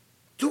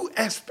 2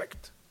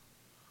 aspects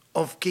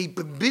of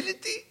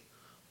capability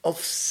of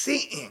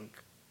seeing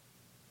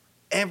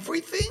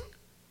everything.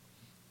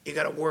 You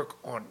got to work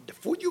on the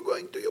food you're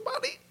going to your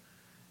body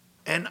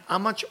and how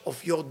much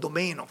of your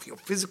domain, of your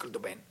physical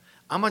domain,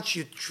 how much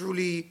you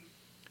truly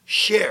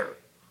share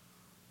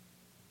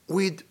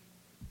with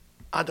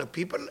other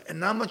people,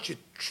 and how much you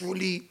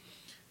truly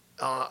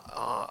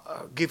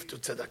give to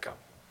tzedakah.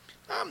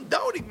 I'm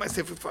doubting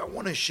myself if I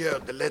want to share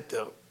the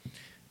letter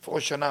for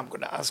Rosh Hashanah. I'm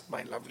going to ask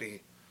my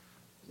lovely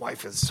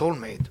wife and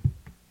soulmate,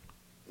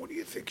 what do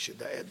you think?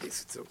 Should I add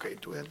this? It's okay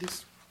to add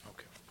this?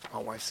 Okay. My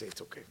wife says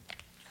it's okay.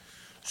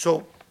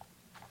 So,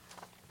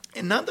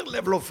 another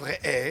level of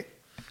re'eh,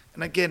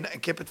 and again, I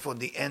kept it for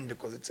the end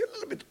because it's a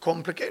little bit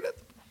complicated.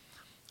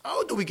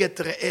 How do we get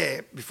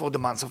re'eh before the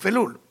month of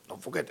Elul?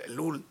 Don't forget,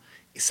 Elul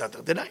is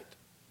Saturday night.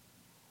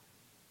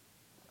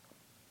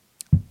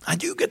 How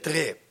do you get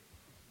re'eh?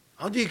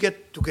 How do you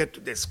get to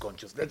this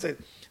consciousness? Let's say,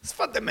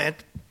 Sfat Emet,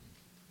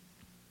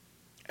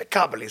 a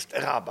Kabbalist,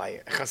 a rabbi,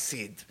 a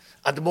Chassid,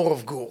 Admor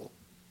of Gur.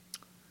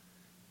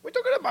 We're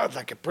talking about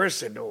like a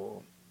person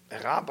or a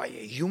rabbi,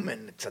 a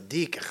human, a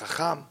tzaddik, a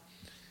chacham.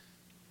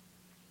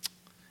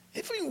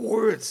 Every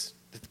words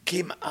that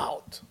came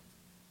out,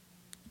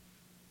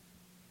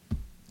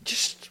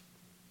 just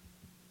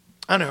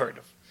unheard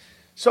of.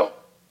 So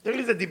there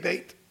is a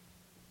debate.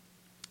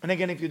 And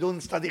again, if you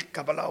don't study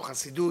Kabbalah or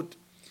Chassidut,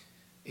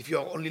 if you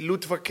are only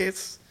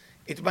Lutvakes,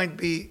 it might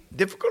be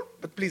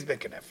difficult, but please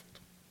make an effort.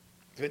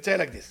 So it's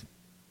like this.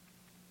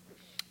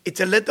 It's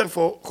a letter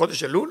for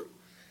Chodesh Elul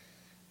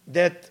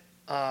that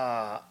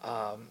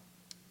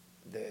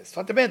the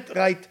Sfat Emet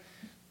write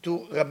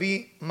to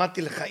Rabbi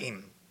Matil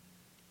Chaim.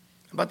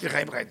 Matil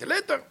Chaim write the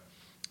letter,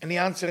 and he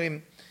answered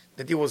him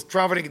that he was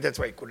traveling, that's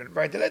why he couldn't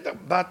write the letter,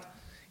 but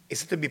he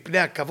said to me,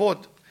 Pnei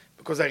HaKavod,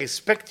 because I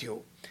respect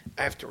you,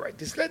 I have to write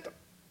this letter.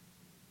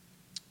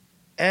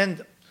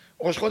 And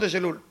Rosh Chodesh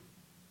Elul,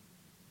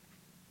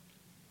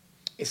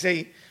 he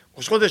say,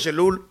 Rosh Chodesh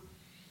Elul,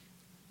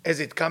 as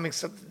it coming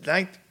Saturday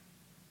night,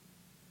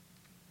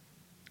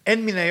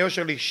 אין מן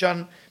היושר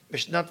לישן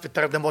בשנת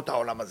ותרדמות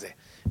העולם הזה.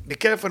 Be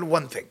careful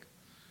one thing.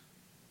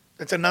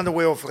 That's another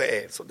way of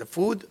re'eh. So the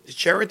food, the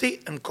charity,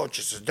 and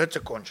consciousness. That's a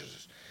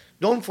consciousness.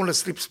 Don't fall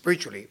asleep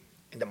spiritually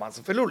in the month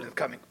of Elul that's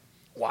coming.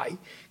 Why?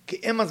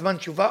 כי אם הזמן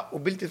תשובה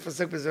הוא בלתי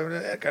תפסק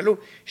בזמן כאלו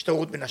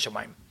השתרות מן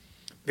השמיים.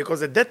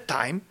 Because at that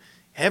time,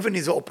 heaven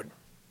is open.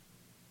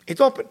 It's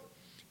open.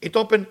 It's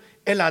open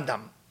אל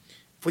האדם.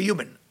 For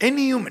human.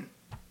 Any human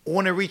who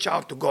want to reach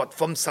out to God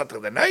from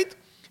Saturday night,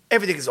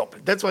 everything is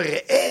open. That's why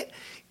re'eh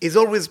is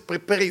always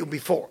prepare you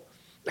before.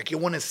 Like you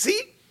want to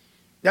see,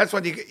 that's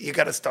what you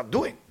got to start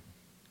doing.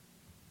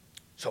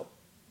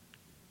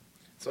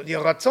 So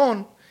your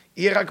רצון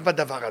יהיה רק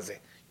בדבר הזה.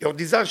 Your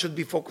desire should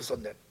be focused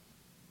on that.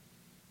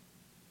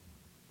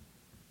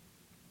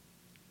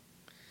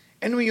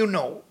 And when you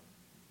know,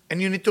 and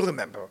you need to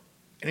remember,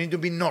 and you need to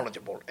be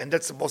knowledgeable, and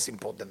that's the most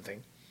important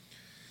thing,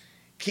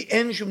 כי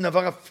אין שום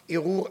דבר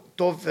ערעור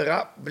טוב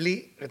ורע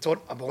בלי רצון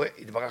הבורא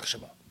יתברך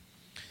שמו.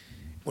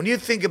 When you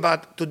think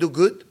about to do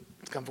good,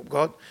 it's come from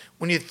God.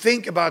 When you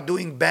think about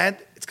doing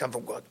bad, it's come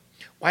from God.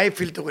 Why I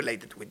feel to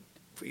relate it with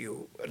for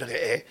you,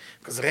 re'eh?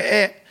 Because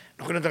re'eh,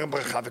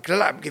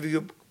 I'm giving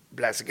you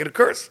blessing and a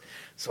curse.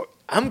 So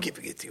I'm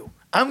giving it to you.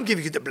 I'm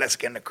giving you the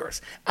blessing and the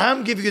curse.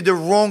 I'm giving you the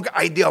wrong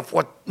idea of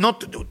what not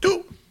to do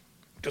too,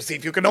 to see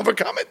if you can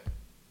overcome it.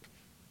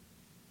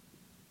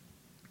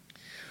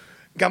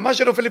 גם מה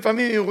שנופל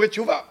לפעמים יורד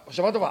תשובה.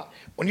 מחשבה טובה.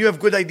 When you have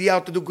good idea how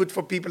to do good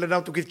for people and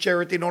how to give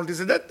charity and all this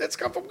and that, that's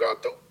come from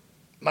God too.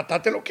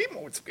 מתת אלוקים,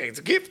 it's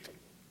a gift.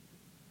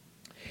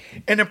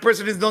 And a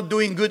person is not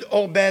doing good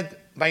or bad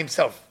by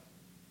himself.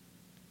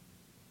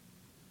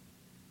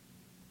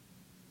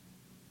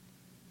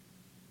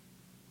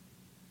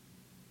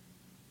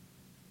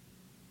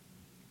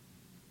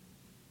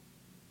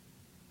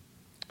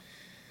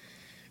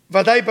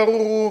 ודאי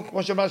ברור הוא,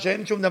 כמו שאומר,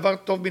 שאין שום דבר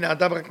טוב מן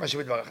האדם רק מה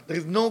שבדברך. There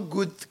is no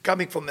good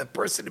coming from a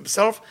person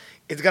himself,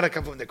 it's gotta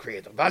come from the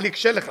creator. ואל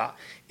יקשה לך,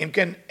 אם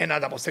כן אין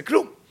האדם עושה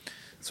כלום.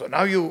 So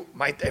now you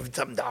might have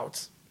some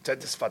doubts, said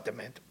the Sfat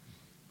Emet.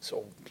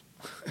 So,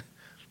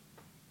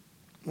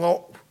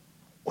 well,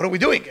 what are we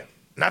doing here?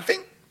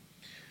 Nothing?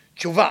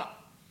 תשובה.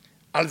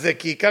 על זה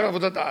כי עיקר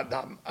עבודת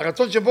האדם,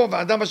 הרצון שבו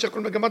והאדם אשר כל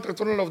מגמת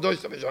רצונו לעובדו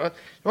ישתמש.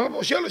 הוא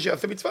מושיע לו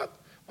שיעשה מצוות,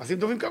 מעשים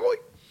טובים קרוי.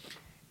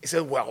 He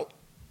said, well,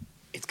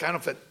 it's kind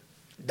of a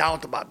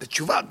doubt about the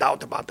tshuva,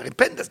 doubt about the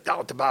repentance,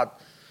 doubt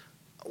about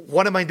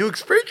what am I doing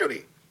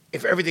spiritually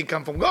if everything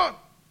comes from God.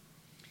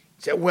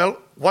 He said, well,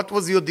 what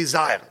was your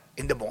desire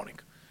in the morning?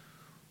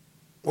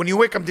 When you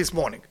wake up this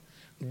morning,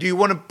 do you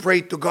want to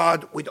pray to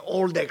God with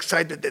all the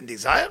excitement and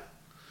desire?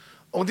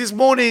 Or this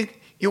morning,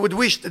 you would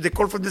wish that they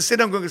call from the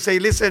synagogue and say,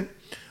 listen,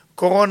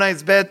 Corona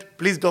is bad,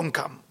 please don't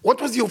come. What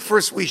was your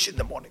first wish in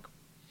the morning?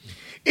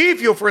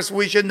 If your first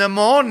wish in the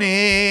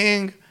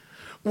morning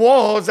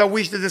was, I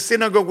wish that the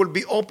synagogue will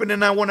be open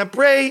and I want to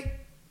pray,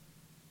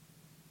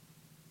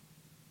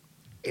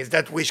 is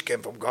that wish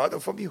came from God or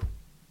from you?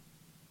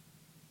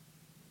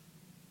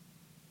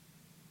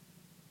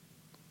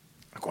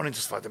 According to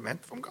Sfat Emet,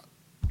 from God.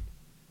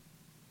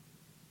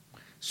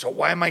 So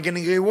why am I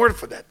getting a reward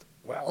for that?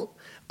 Well,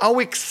 how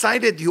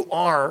excited you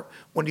are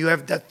when you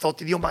have that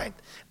thought in your mind.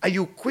 Are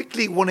you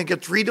quickly want to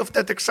get rid of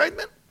that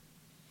excitement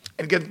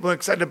and get more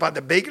excited about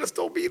the bagel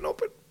store being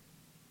open?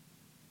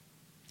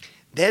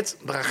 That's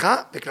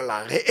bracha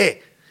v'klala,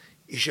 re'eh.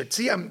 You should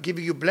see I'm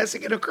giving you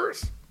blessing and a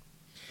curse.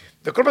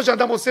 וכל מה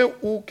שאדם עושה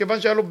הוא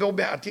כיוון שהיה לו בור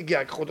מעט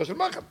יגיע כחותו של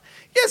מחט.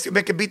 Yes, you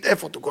make a bit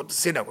effort to go to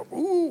synagogue.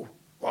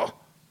 Wow.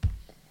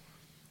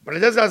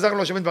 אבל על זה עזר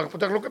לו השם יתברך,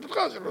 פותח לו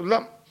כפתחה של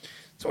עולם.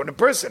 So when a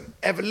person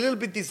have a little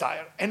bit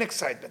desire and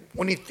excitement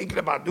when he's thinking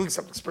about doing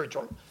something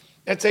spiritual,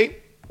 let's say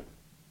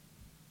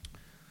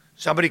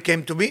somebody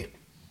came to me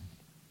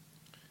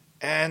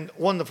and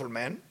wonderful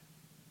man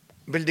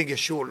building a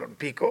shul on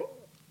Pico,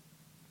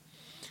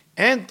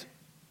 and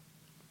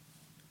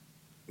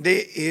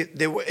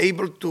they were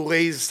able to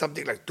raise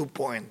something like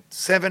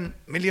 2.7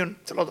 million.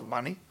 It's a lot of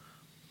money.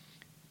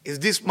 Is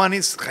this money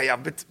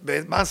chayav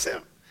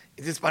b'maser?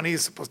 Is this money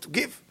is supposed to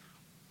give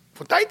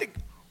for tithing?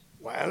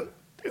 Well,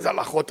 there's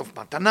halachot of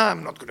matana.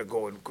 I'm not going to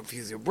go and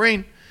confuse your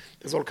brain.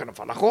 There's all kind of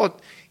halachot.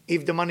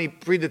 If the money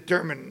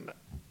predetermined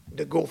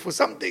to go for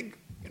something,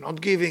 you're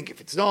not giving.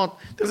 If it's not,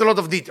 there's a lot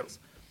of details.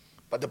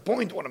 But the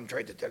point, what I'm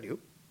trying to tell you,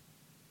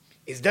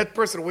 is that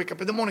person wake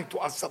up in the morning to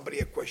ask somebody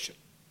a question.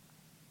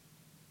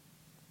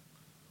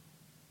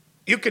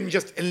 You can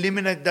just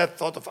eliminate that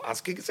thought of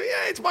asking and say,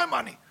 yeah, it's my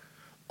money.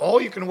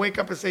 Or you can wake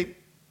up and say,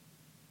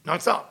 no,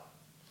 it's not.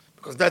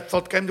 Because that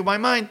thought came to my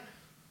mind.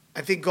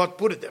 I think God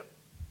put it there.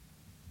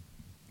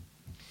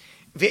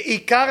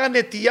 ועיקר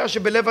הנטייה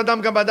שבלב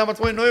אדם גם באדם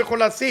עצמו אינו יכול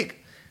להשיג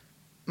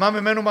מה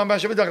ממנו מה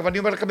מהשם יתברך, ואני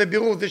אומר לך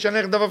בבירור זה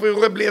שאני דבר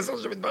ויורה בלי עזר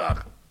השם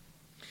יתברך.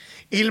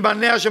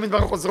 אלמלא השם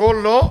יתברך עוזרו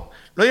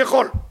לא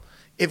יכול.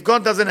 If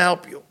God doesn't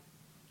help you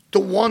to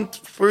want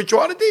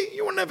spirituality,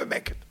 you will never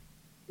make it.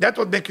 That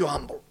would make you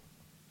humble.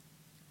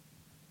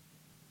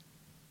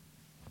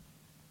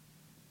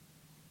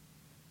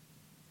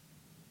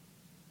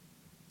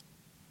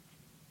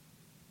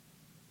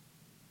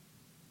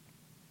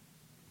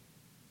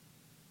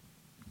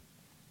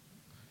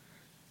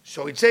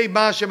 So it say,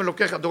 מה השם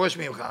אלוקיך דורש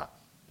ממך?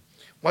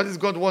 What does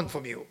God want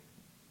from you?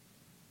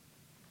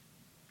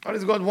 What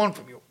does God want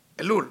from you?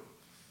 Elul.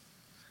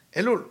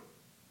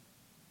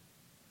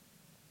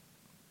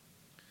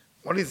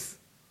 What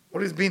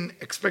is being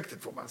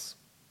expected from us?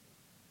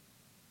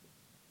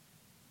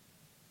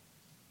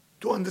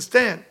 To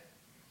understand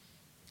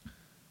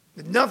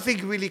that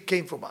nothing really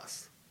came from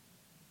us.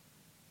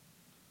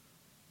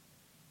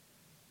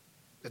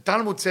 The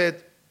Talmud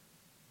said,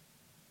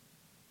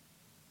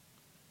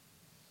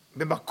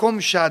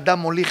 במקום שהאדם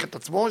מוליך את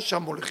עצמו,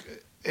 שם מוליך,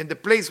 in the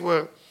place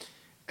where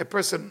a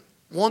person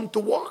want to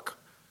walk,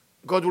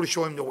 God will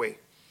show him the way.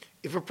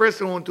 If a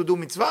person want to do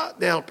mitzvah,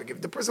 they help him.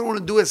 If the person want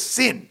to do a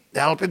sin, they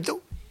help him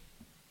too.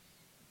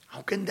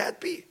 How can that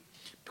be?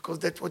 Because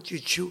that's what you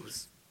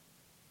choose.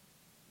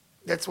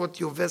 That's what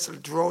your vessel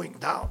drawing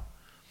down.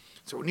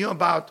 So when you're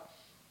about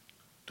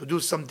to do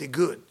something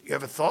good, you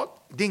have a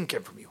thought, it didn't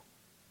come from you.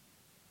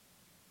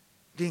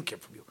 Didn't come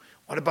from you.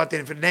 What about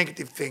if a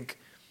negative thing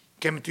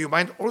came into your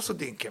mind, also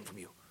didn't come from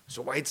you.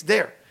 So why it's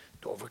there?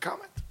 To overcome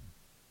it.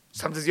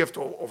 Sometimes you have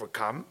to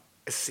overcome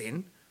a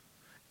sin,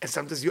 and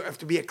sometimes you have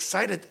to be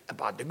excited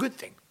about the good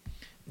thing.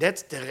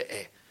 That's the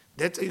re'eh.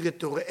 That's how you get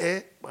to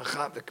re'eh,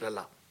 bracha,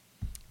 v'klala.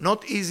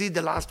 Not easy,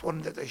 the last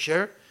one that I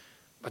share,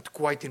 but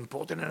quite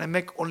important, and I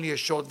make only a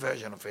short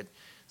version of it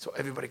so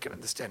everybody can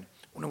understand.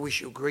 I want to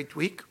wish you a great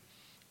week,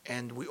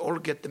 and we all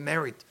get the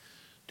merit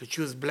to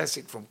choose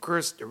blessing from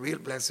curse, the real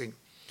blessing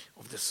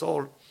of the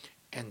soul,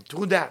 and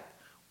through that,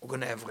 we're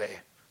going to have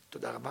re'eh.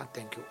 Toda rabba,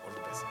 thank you, all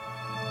the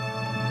best.